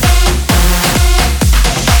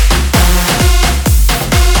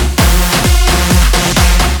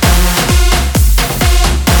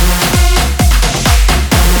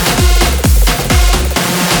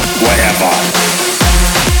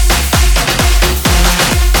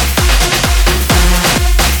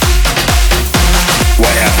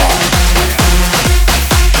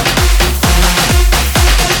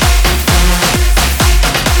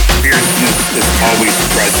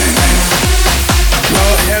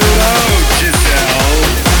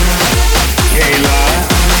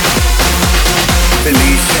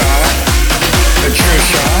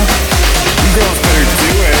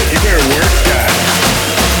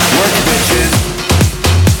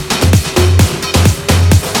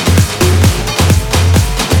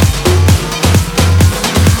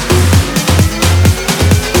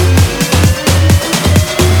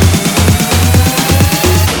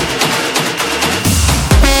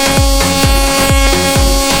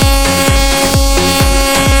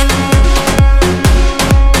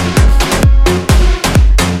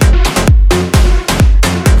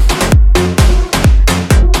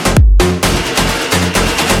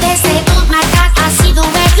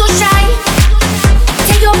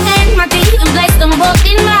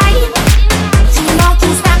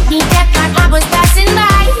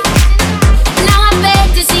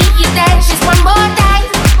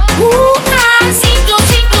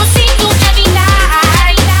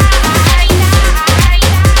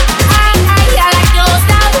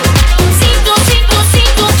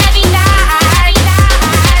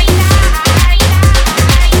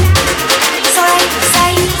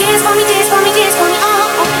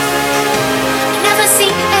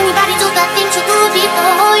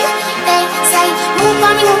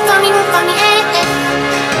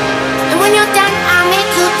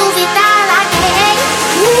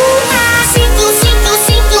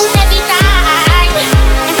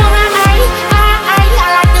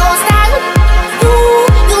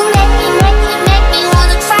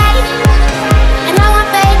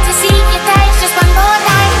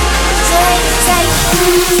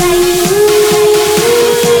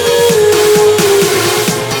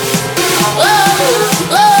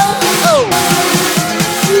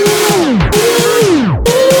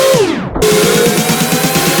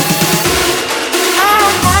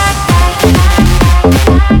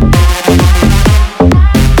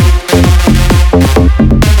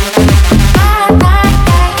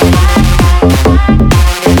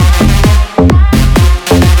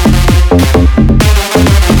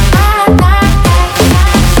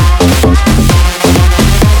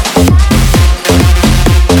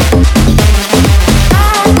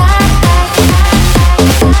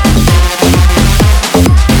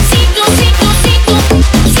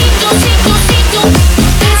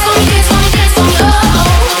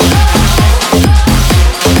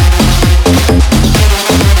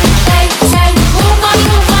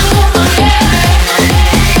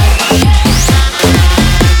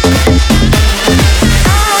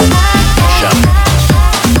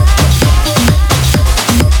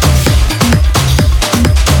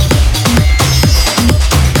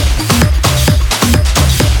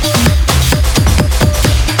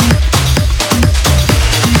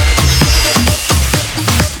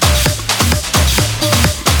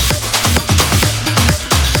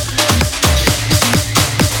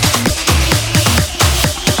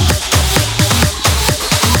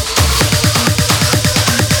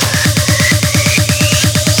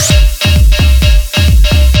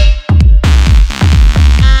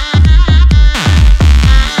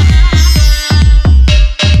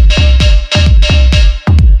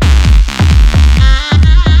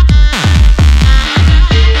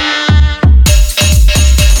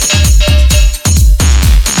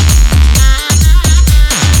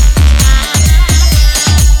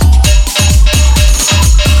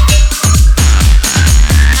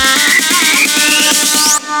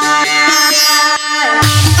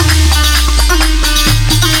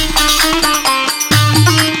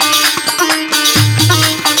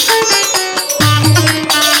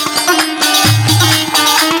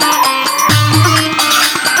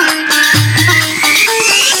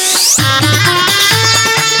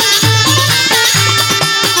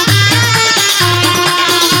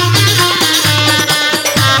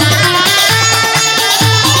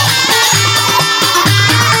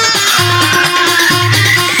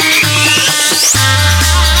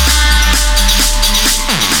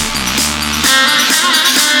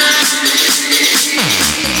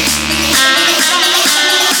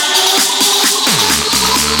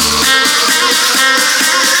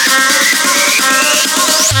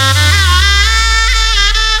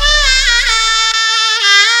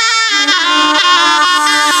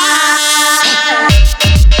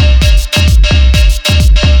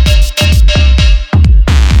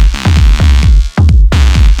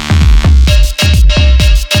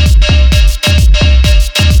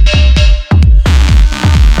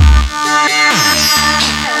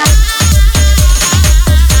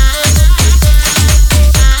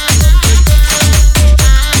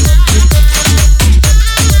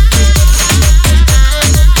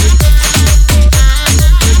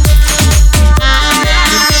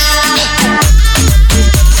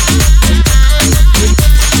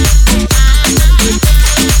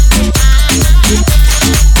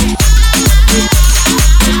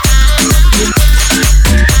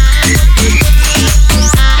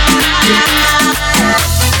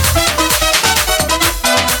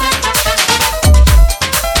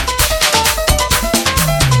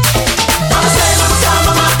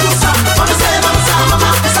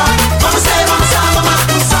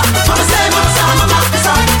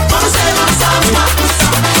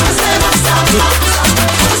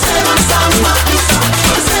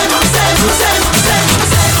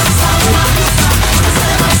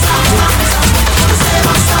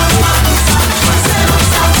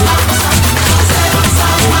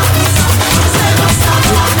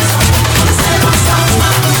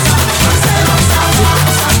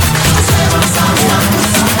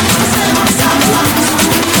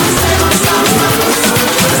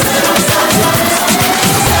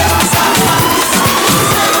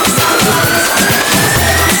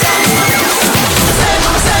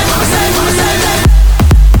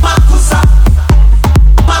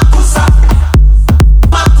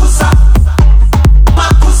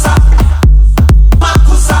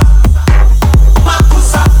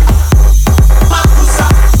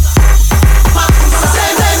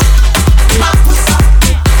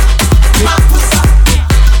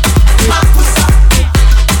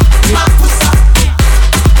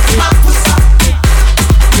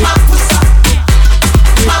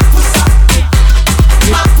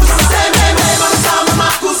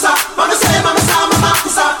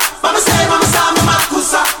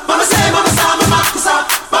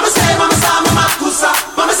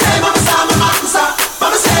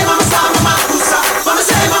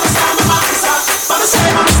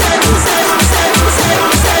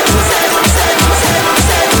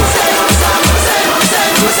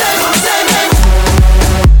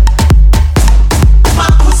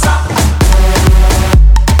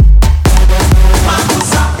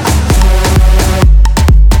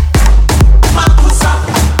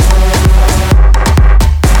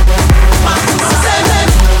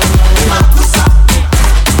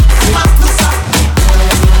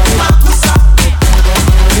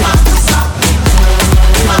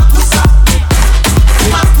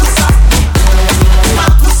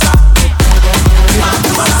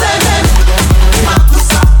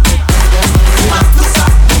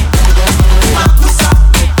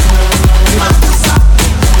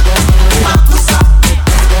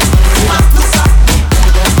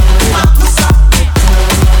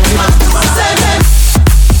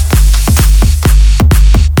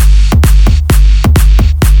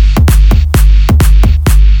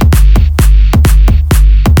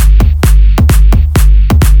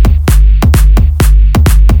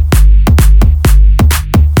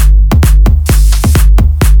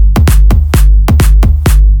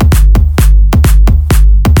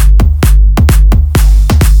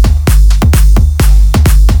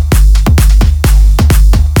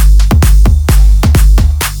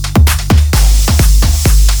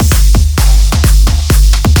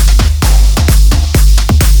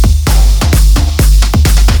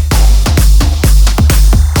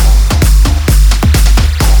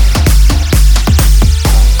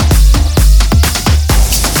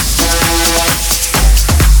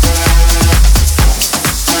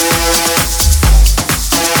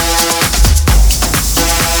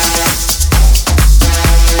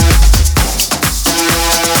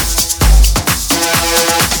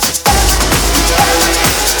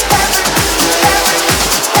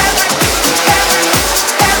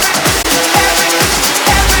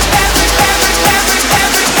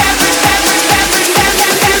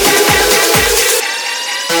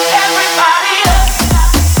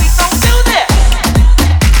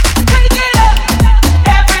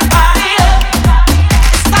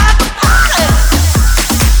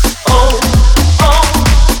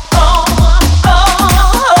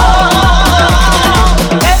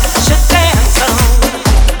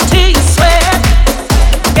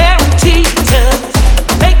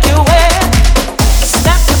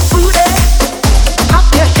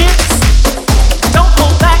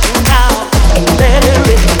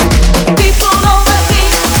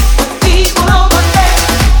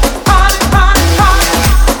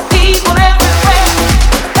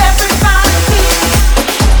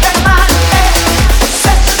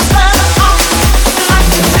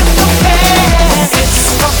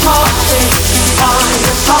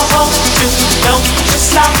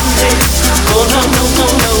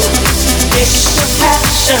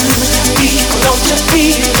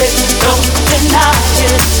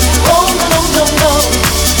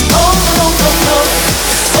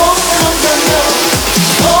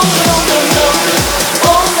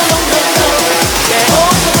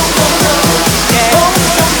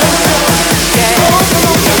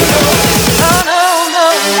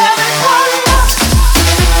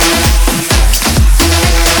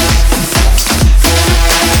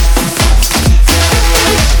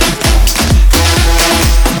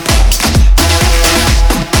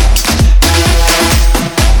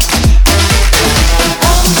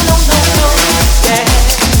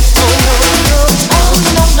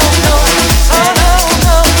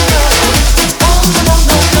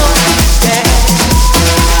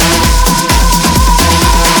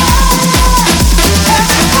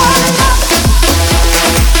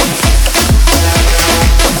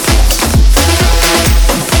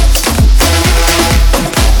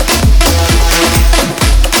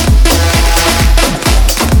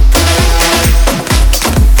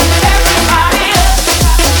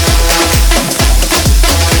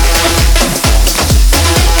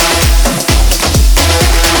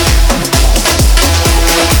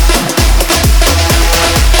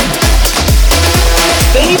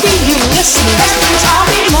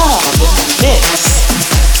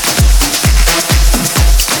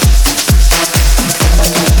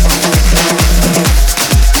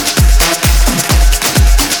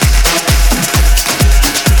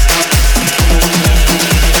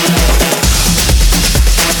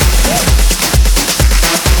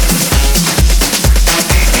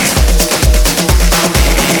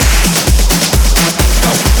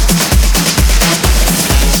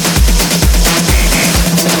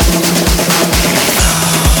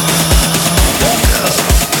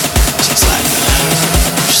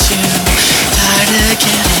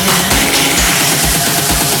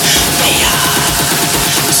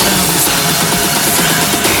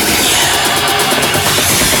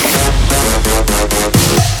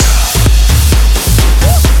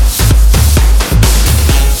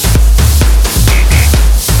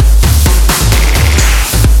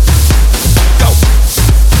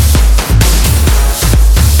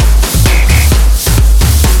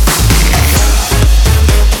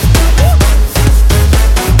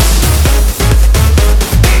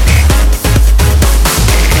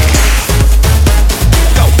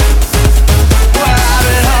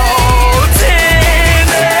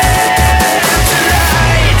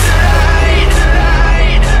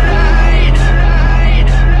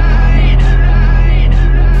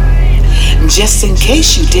 Just in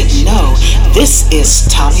case you didn't know, this is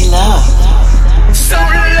Tommy Love. So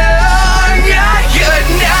long, good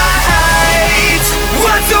night.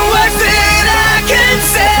 What's the worst that I can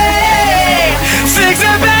say? Things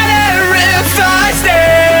are better if I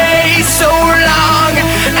stay. So long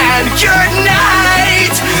and good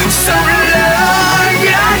night. So long,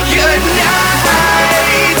 good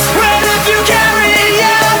night. Well, if you carry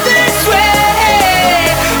on this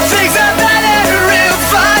way, things are better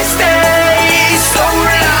if I stay. So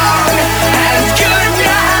long and good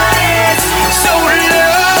night. So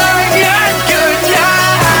long and good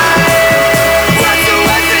night. What's the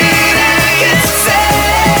worst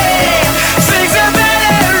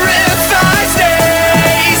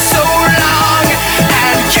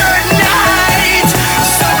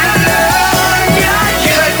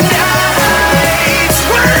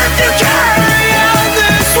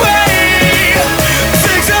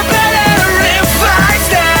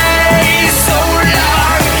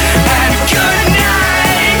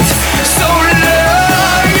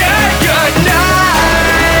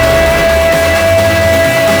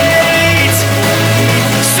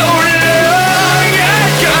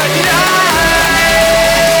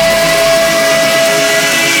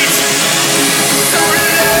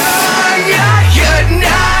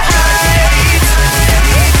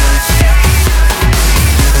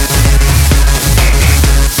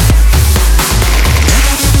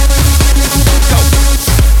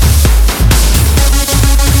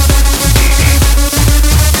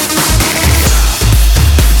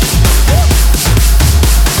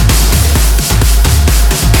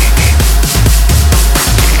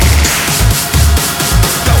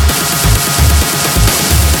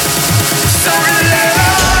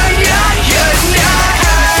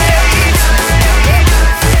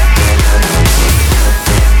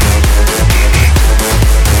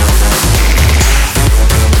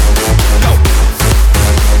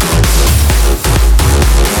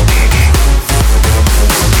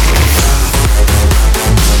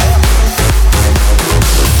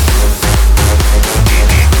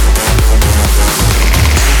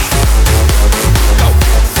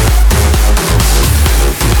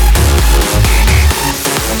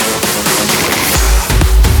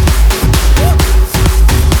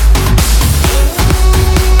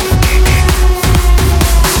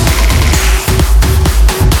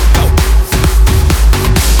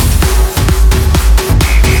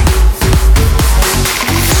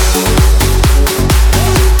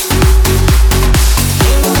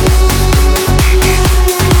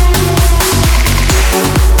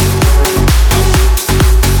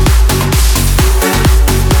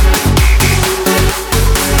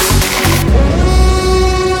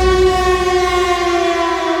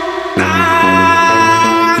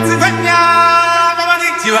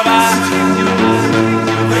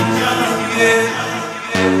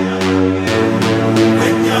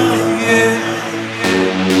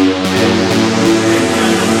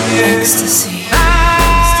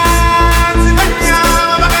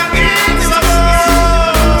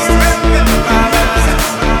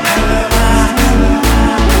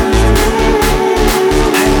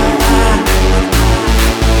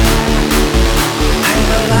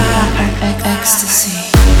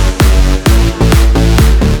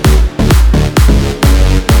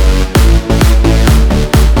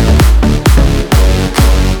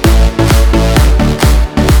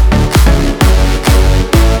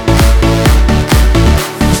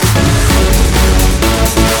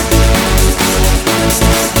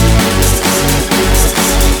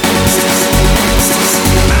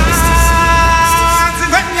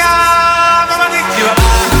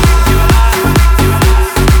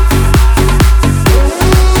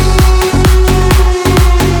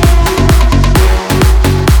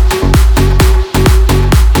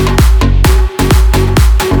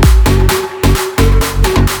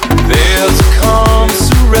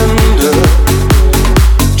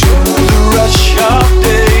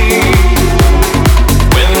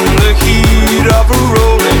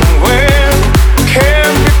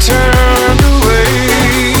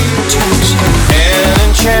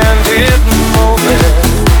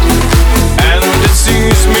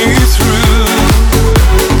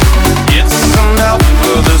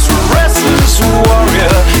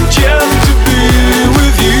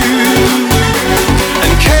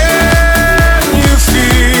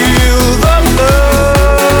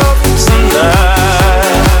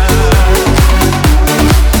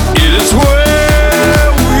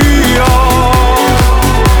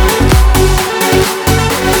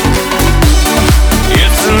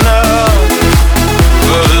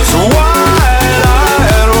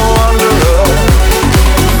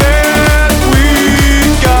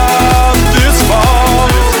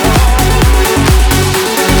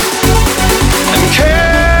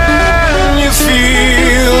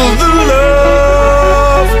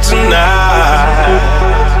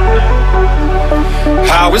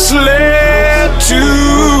was laid to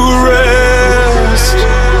rest.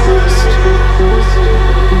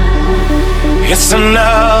 It's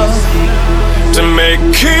enough to make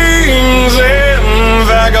kings and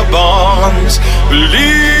vagabonds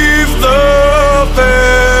believe the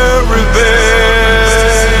very best.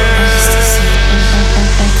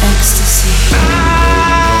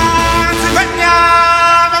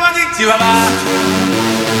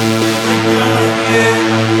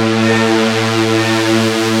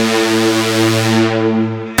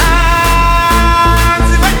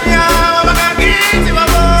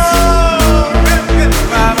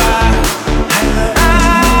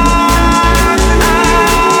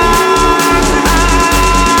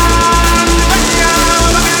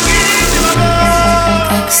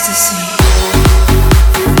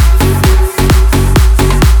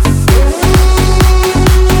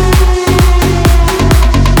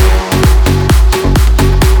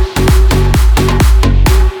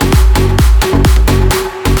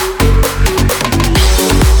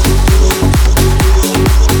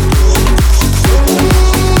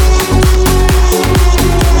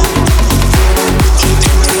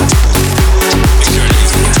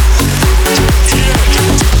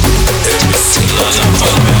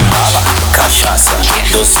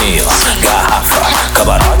 Docinho, garrafa,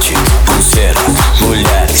 camarote, pulseira,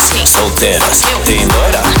 mulheres solteiras. Tem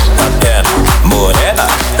loira, tá tendo, morena,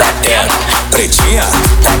 tá tendo, pretinha,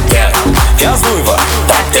 tá tendo, e as ruivas,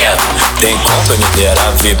 tá tendo. Tem companhia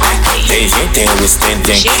VIP, tem gin, tem whisky, tem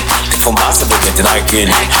drink, tem fumaça do vento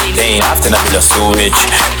narguilé, tem after na Vila Suíte,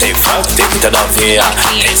 tem funk, tem muita novinha,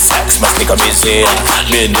 tem sexo, mas tem camisinha.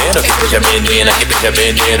 Menino que beija menina, que beija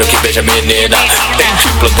menino, que beija menina. Tem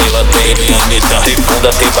diploma, tem Anitta, tem bunda,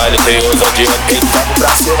 tem baile, tem ousadia, tem papo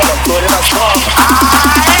pra cima, na flor e na chama.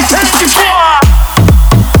 Gente boa!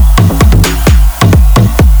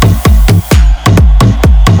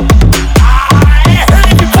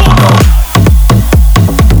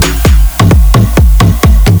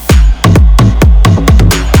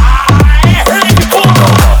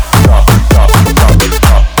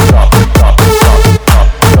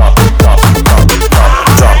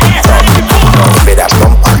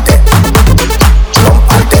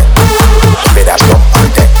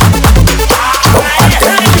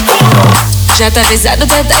 Já tá avisado,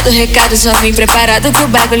 tá dado recado, só vem preparado que o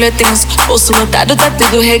bagulho é tenso. Bolso lotado, tá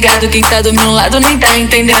tudo regado, quem tá do meu lado nem tá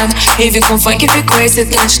entendendo. Rave com funk ficou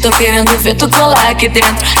excitante, tô querendo ver tu colar aqui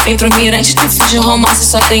dentro. Vem pro mirante, tu finge romance,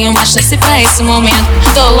 só tem uma chance pra esse momento.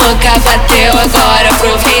 Tô louca, bateu agora,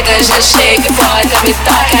 aproveita, já chega e bota, me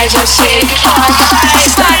toca, já chega e bota.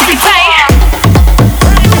 Vai, vai.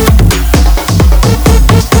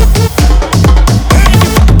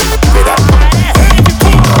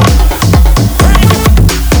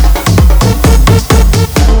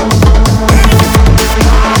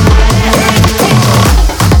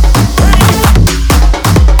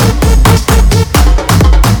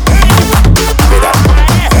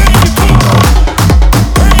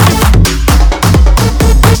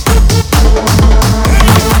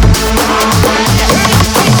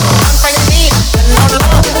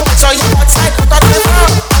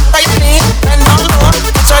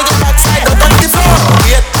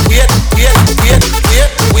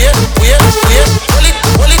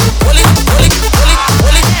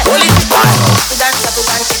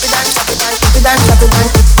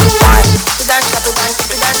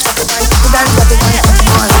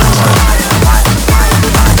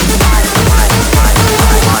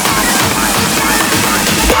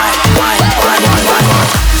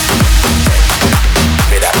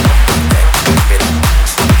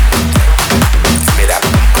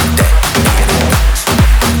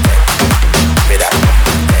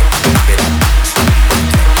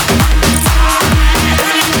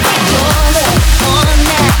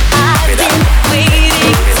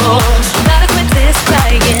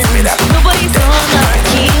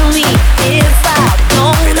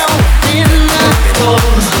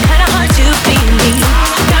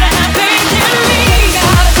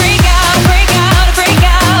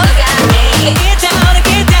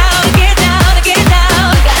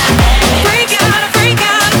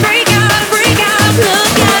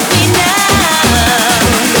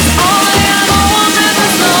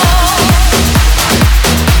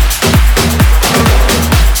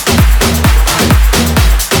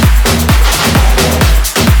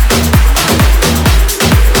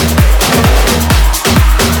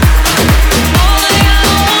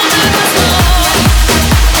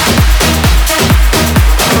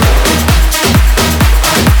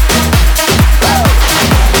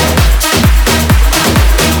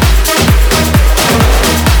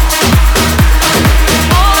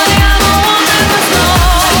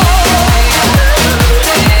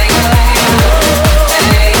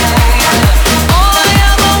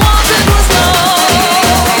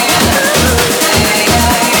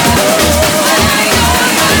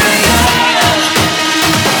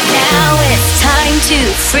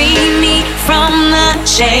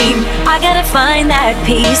 shame. I gotta find that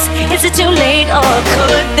peace. Is it too late or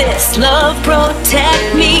could this love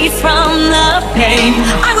protect me from the pain?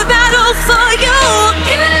 I would battle for you,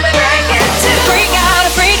 even if I break it to freak out,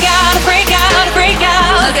 freak out, freak out, freak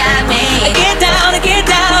out. Look at me. Get down, get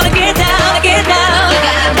down, get down, get down. Look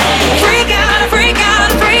at me. Freak out, freak out,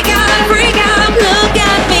 freak out, freak out. Look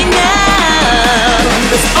at me now.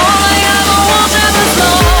 'Cause all I ever wanted was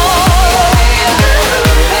love.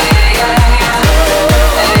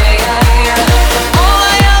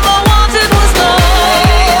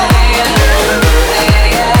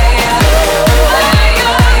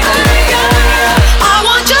 I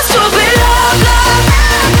want just to be loved, loved.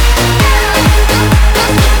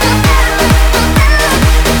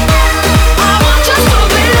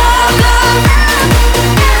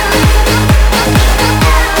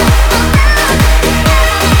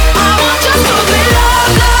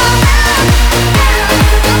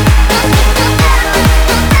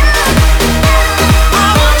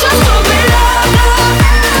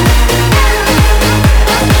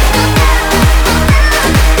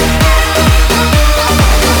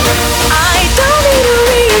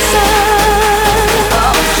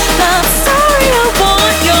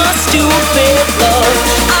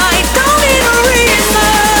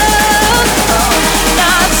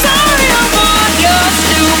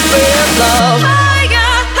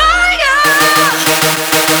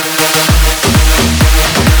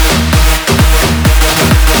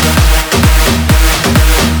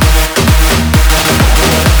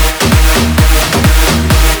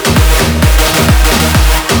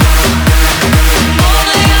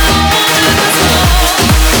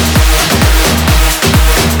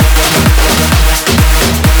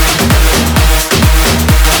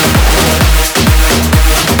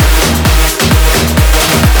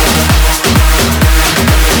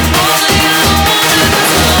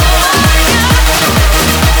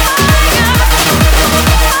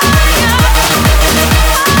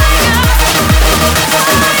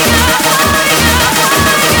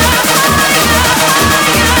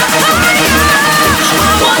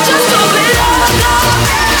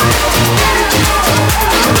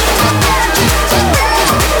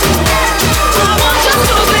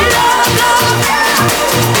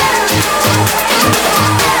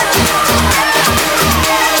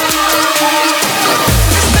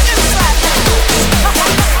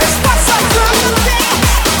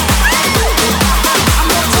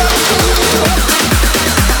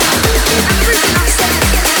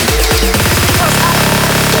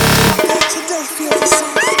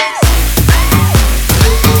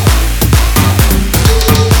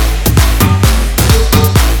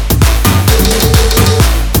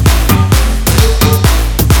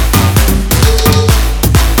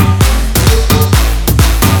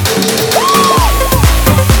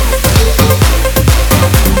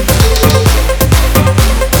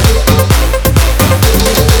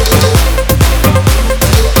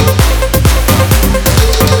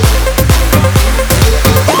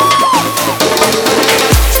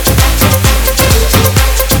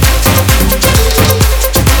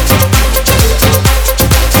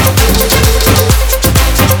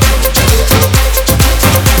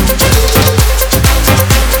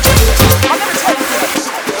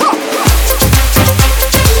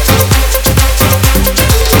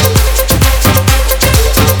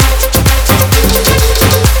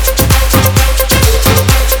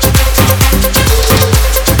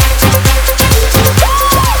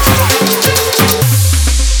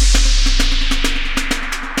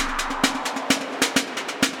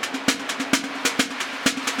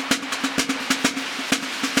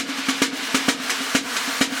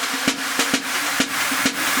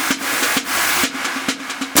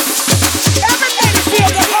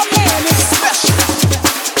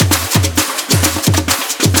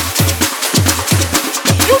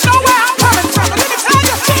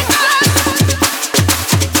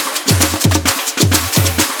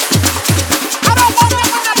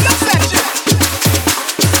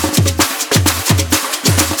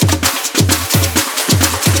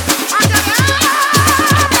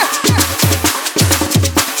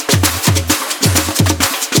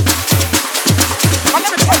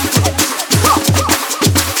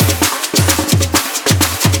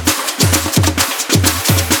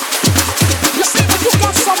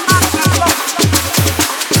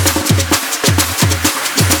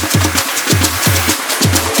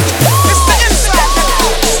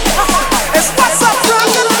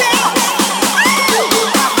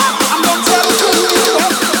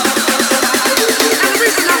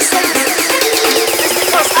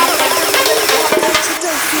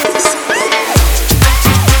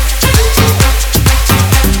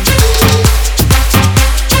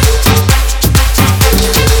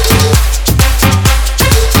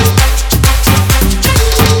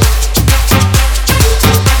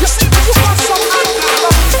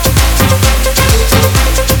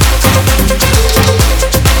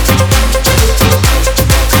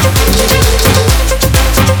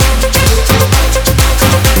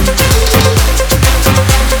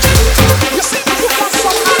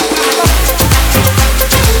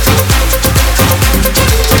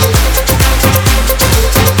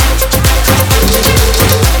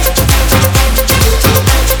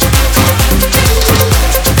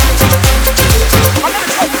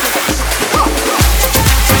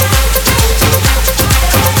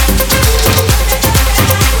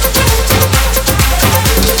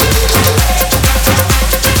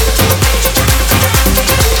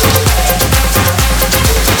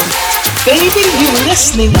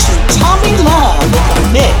 listening to Tommy Love in the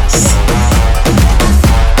mix.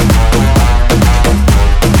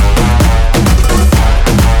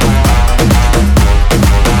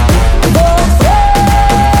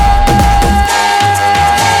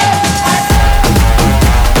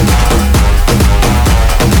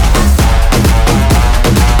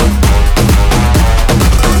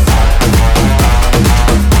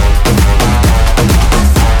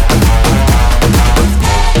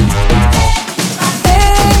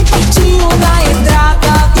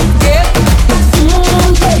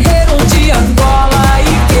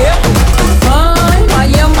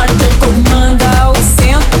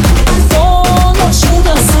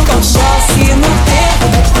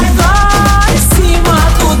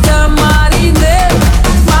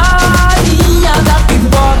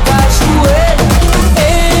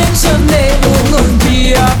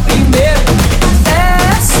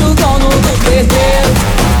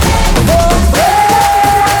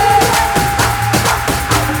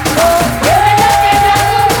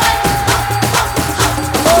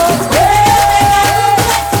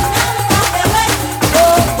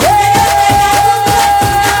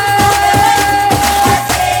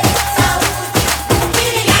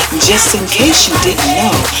 Just in case you didn't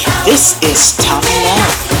know, this is Tommy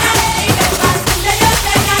Love.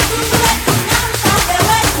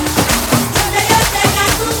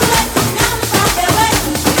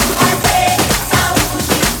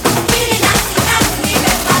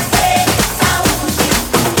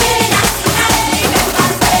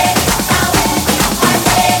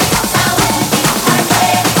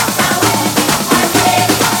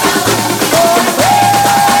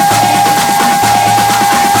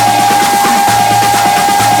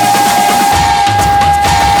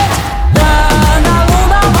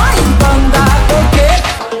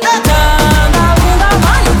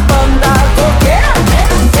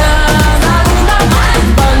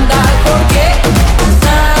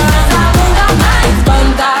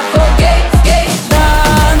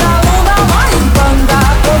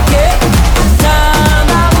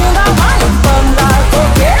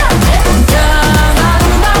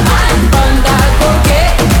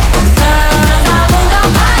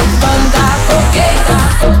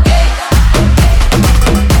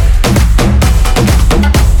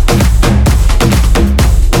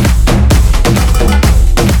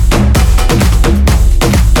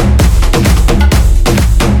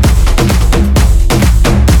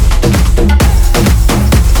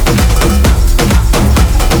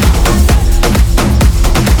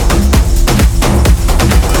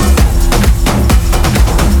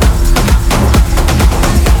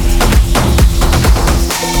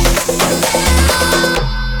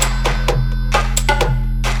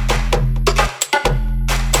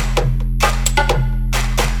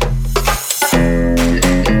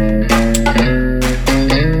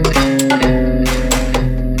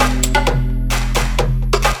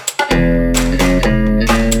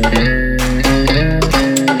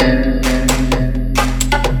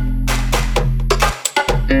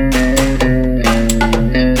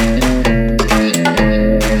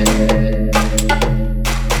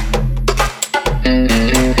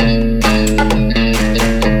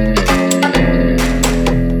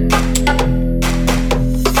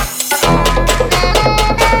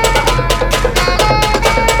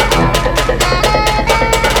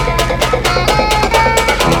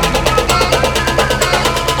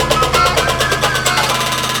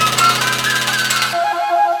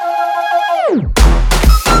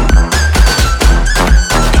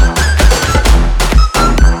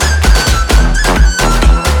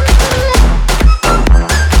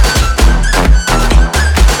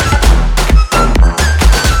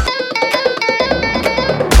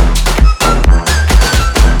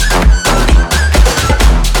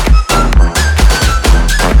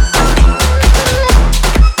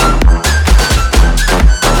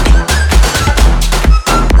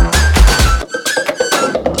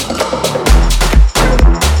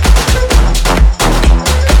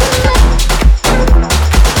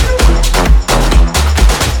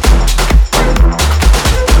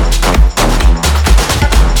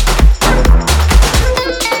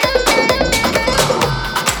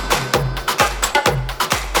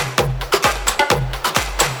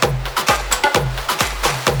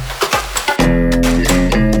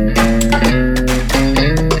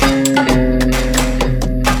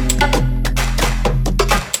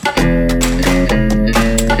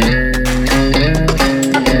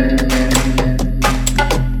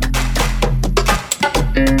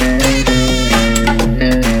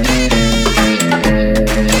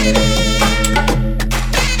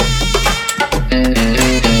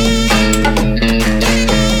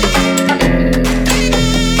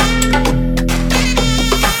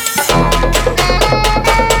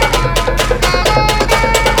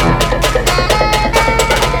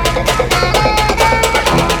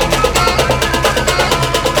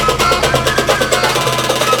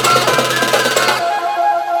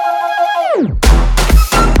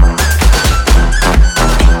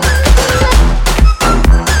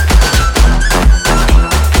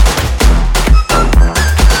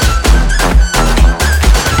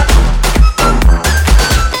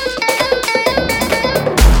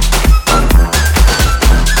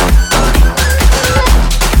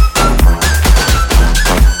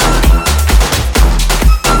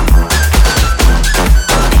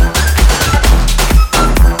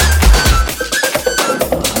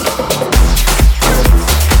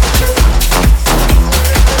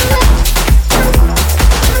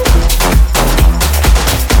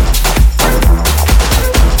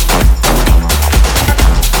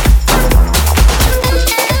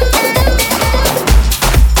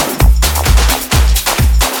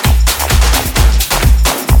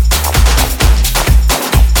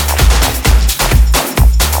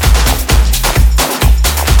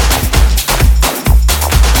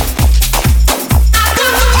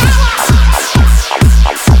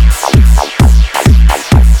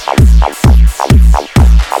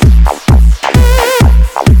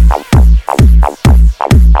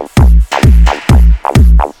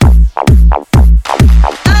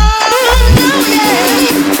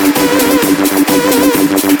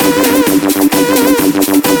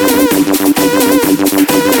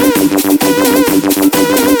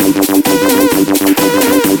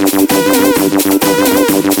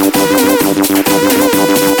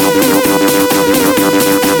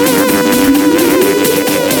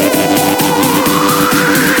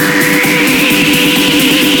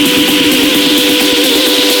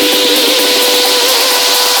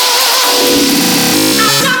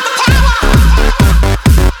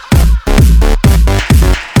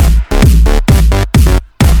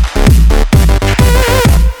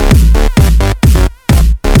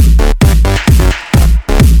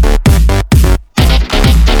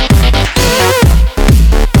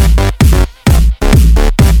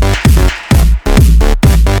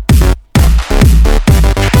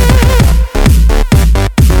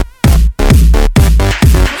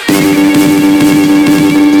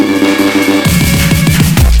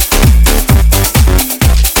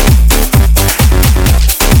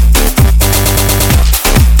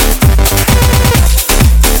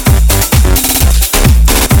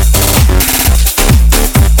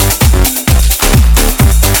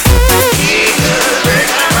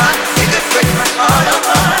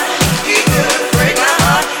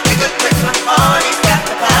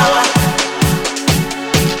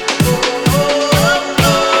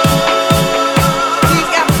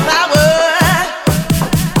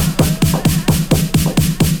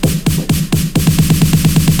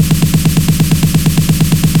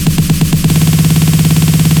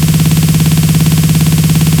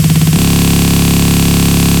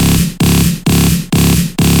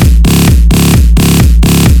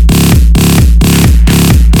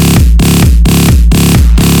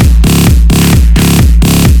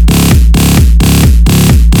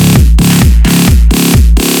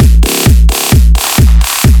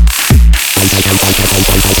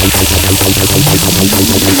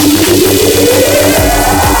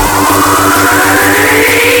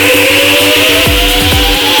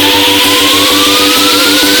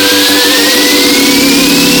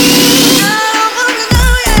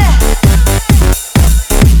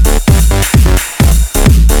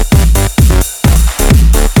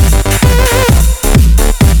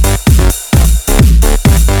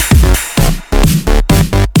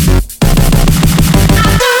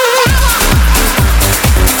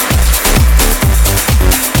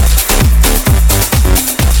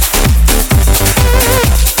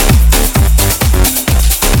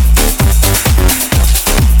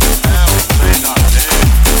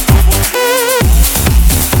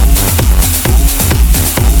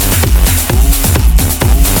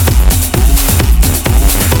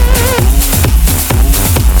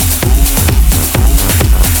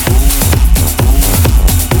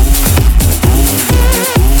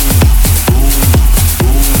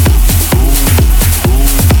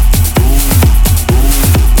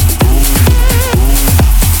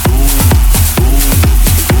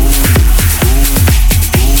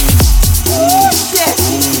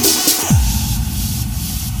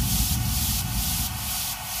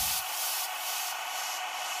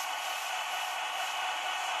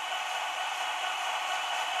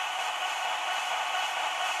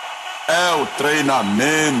 É o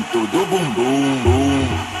treinamento do bumbum. Bum,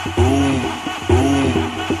 bum, bum, bum,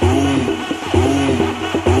 bum,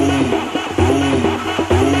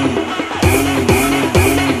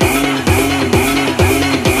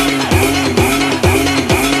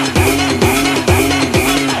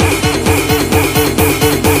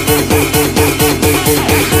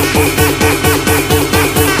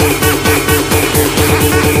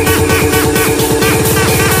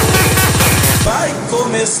 Vai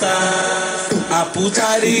começar a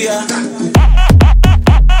putaria.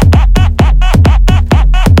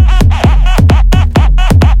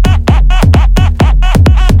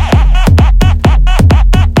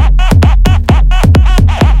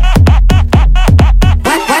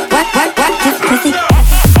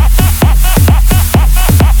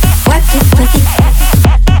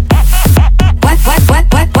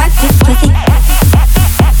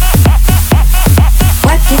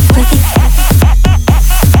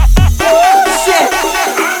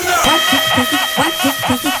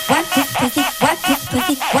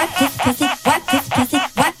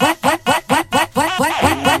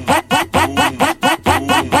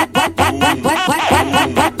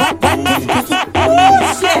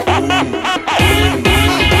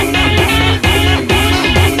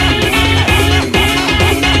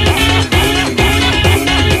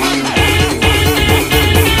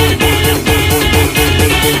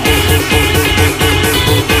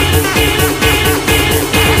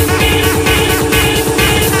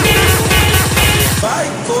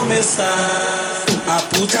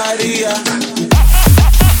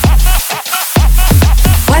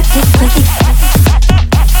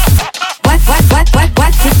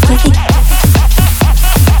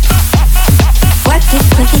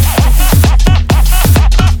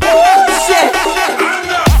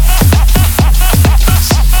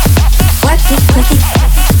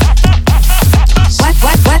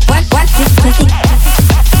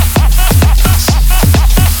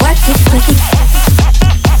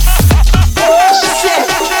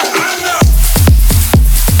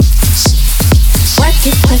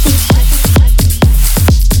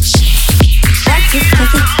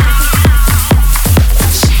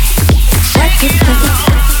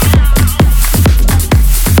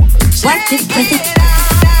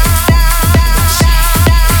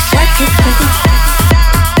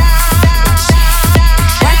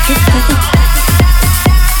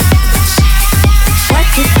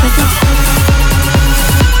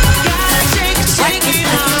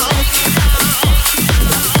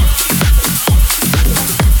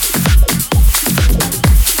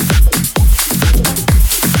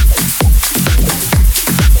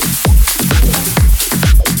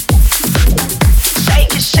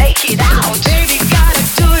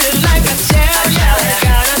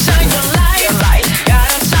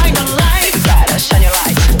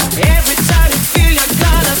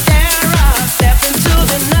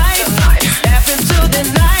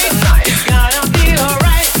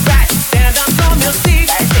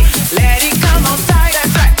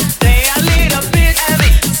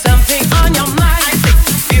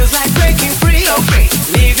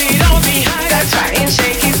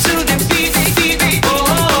 Shake it to the beat.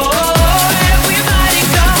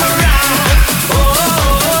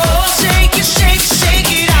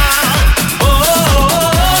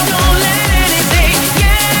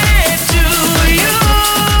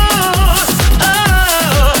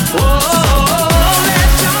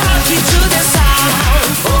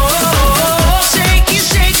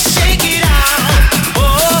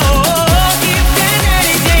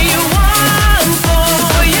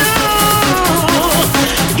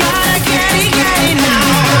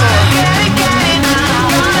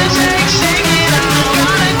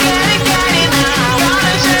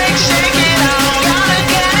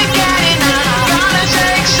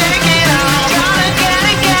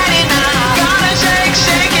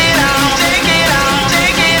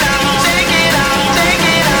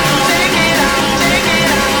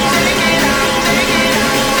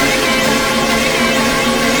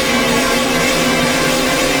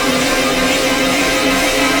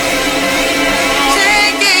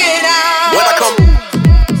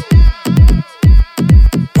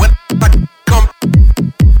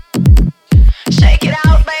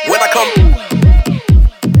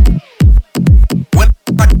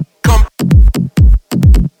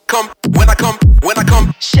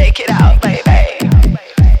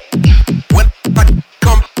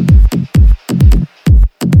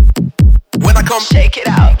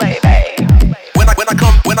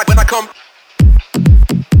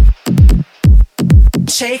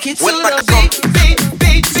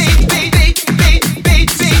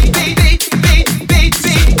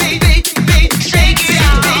 Shake it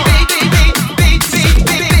out.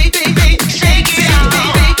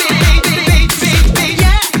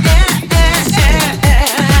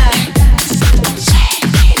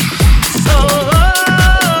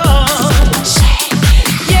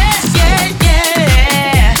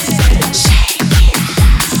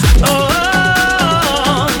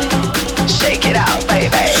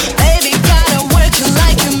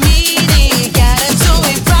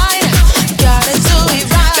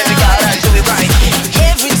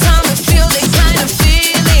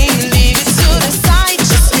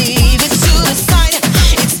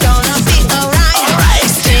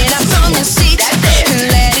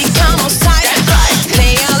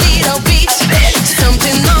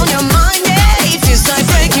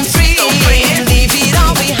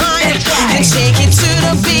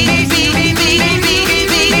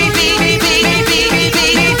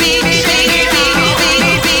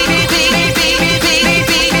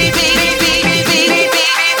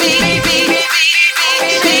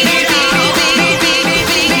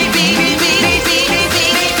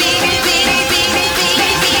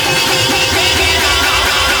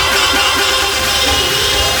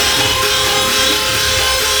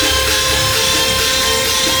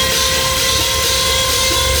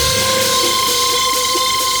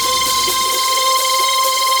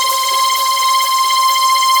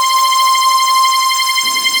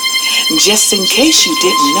 Just in case you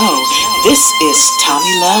didn't know, this is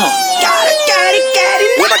Tommy Love. Got it, got it, got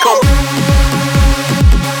it. When I come.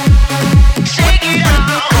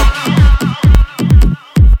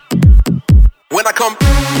 When I come.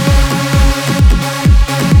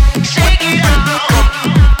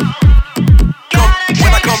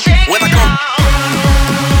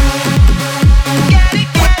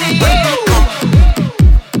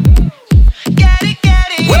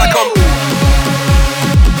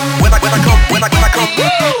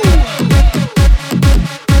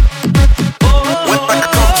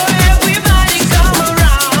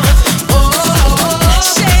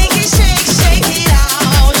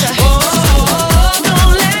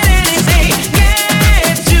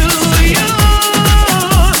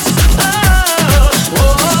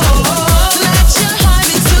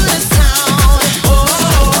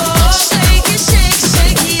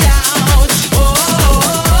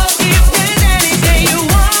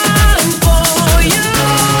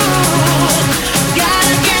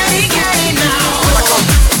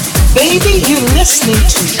 Listening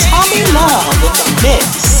to Tommy Love in the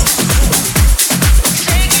mix.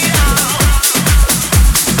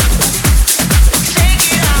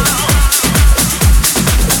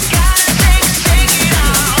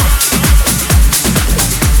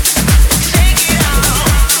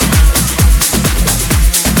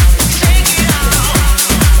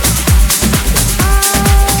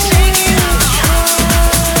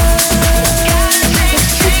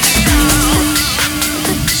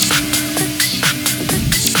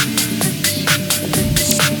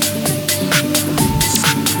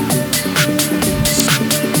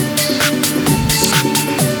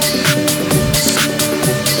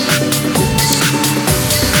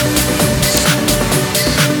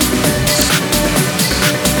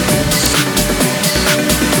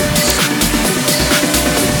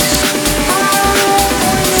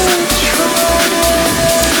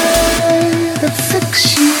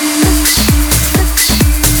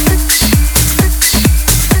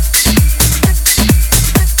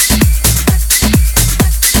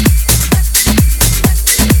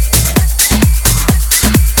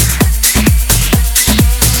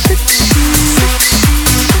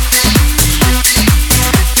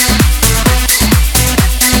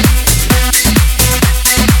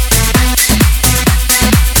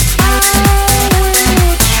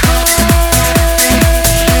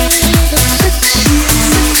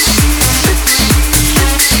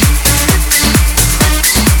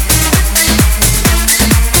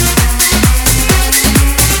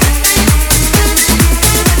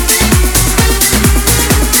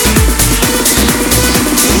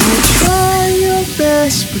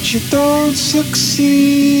 You don't succeed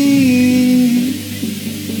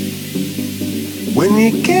when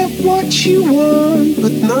you get what you want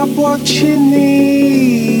but not what you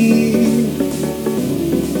need,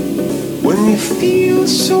 when you feel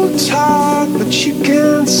so tired but you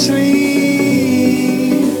can't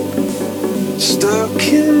sleep, stuck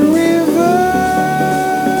in rivers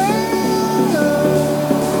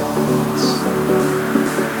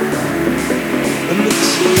and the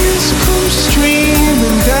tears come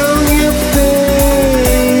streaming down your face.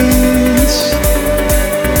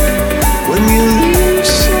 When you lose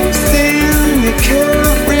something you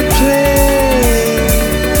can't replace,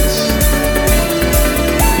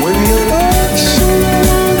 when you love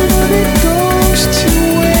someone but it goes to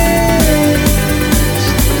waste.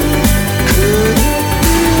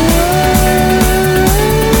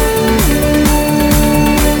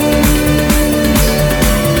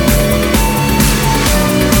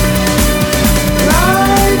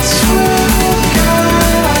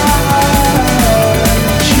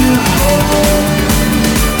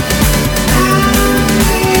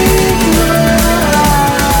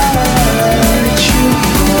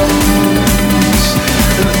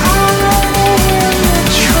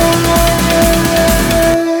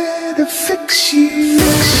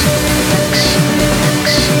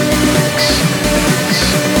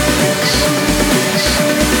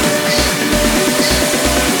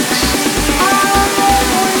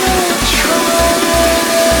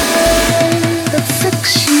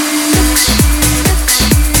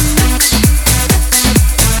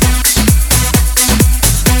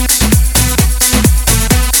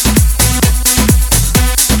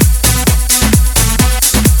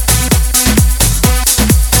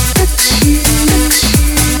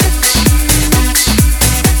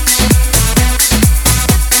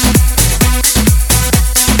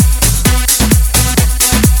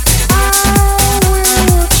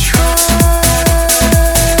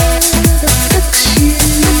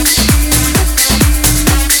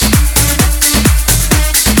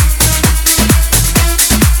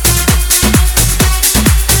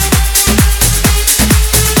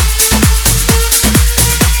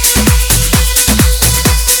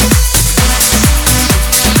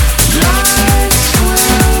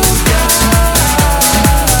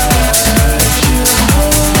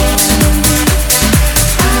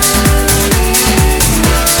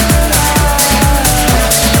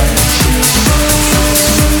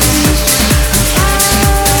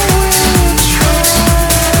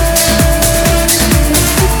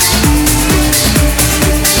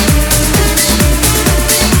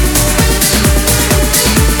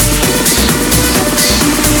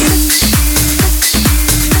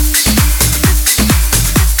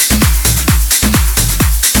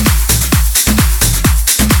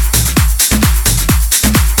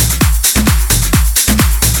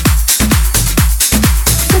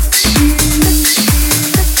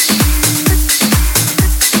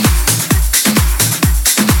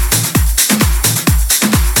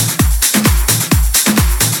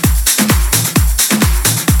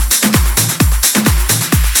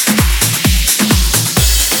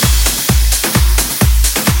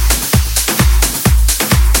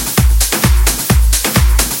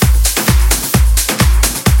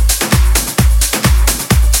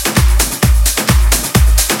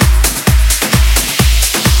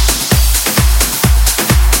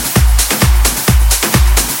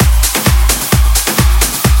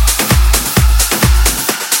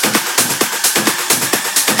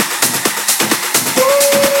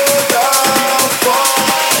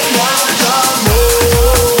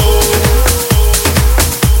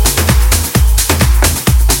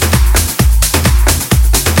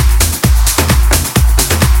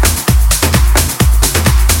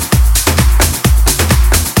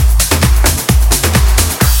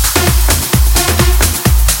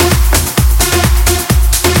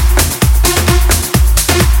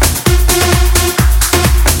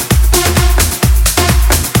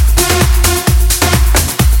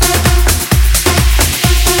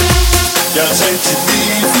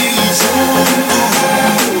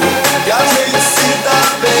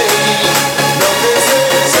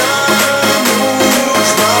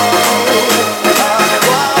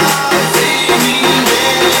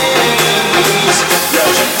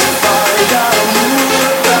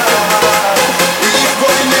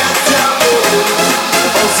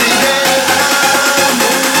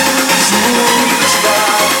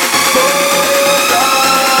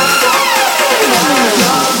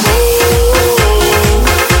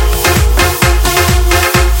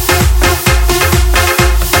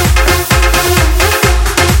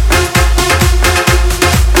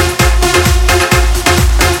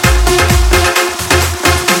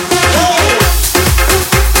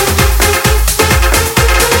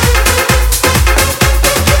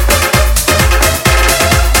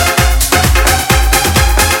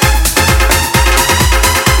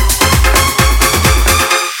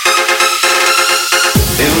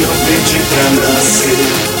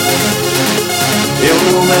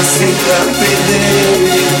 aceita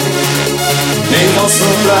perder, nem nosso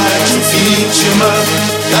lugar de vítima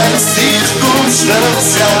das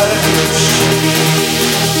circunstâncias.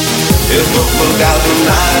 Eu tô plugado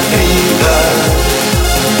na gringa,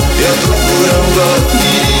 eu procurando a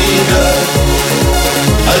vida.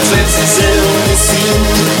 Às vezes eu me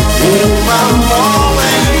sinto uma mola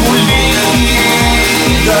engolida.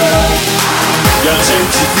 E a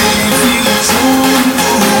gente vive junto,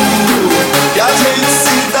 e a gente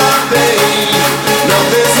se dá bem. Não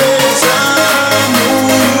desejamos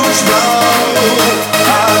mal a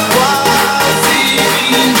quase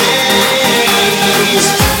ninguém.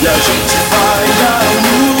 E a gente vai à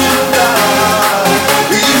luta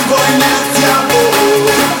e conhece amor.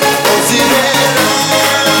 Consideramos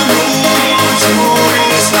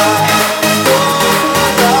justa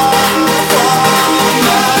toda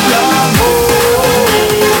forma de amor.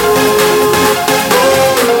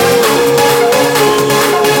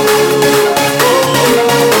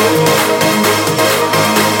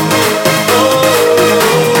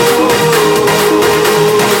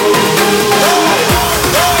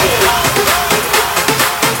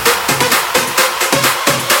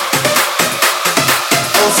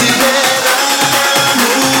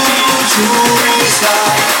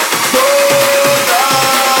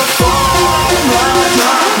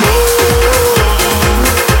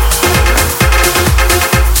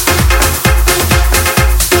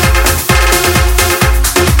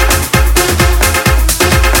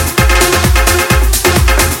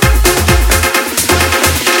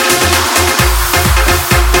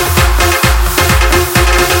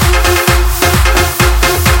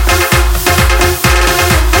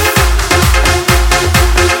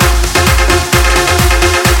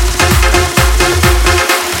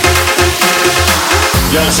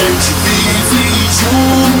 E a gente vive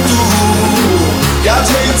junto, e a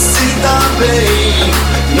gente se dá bem.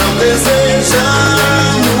 Não desejamos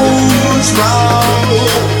mal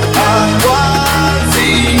a quase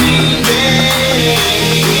ninguém.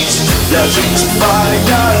 E a gente vai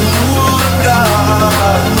à luta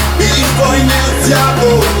e conhece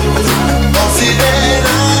amor. Consideramos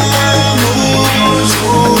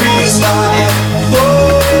justa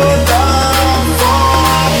toda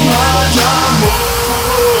forma de amor.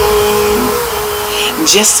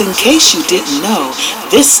 Just in case you didn't know,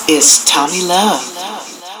 this is Tommy Love.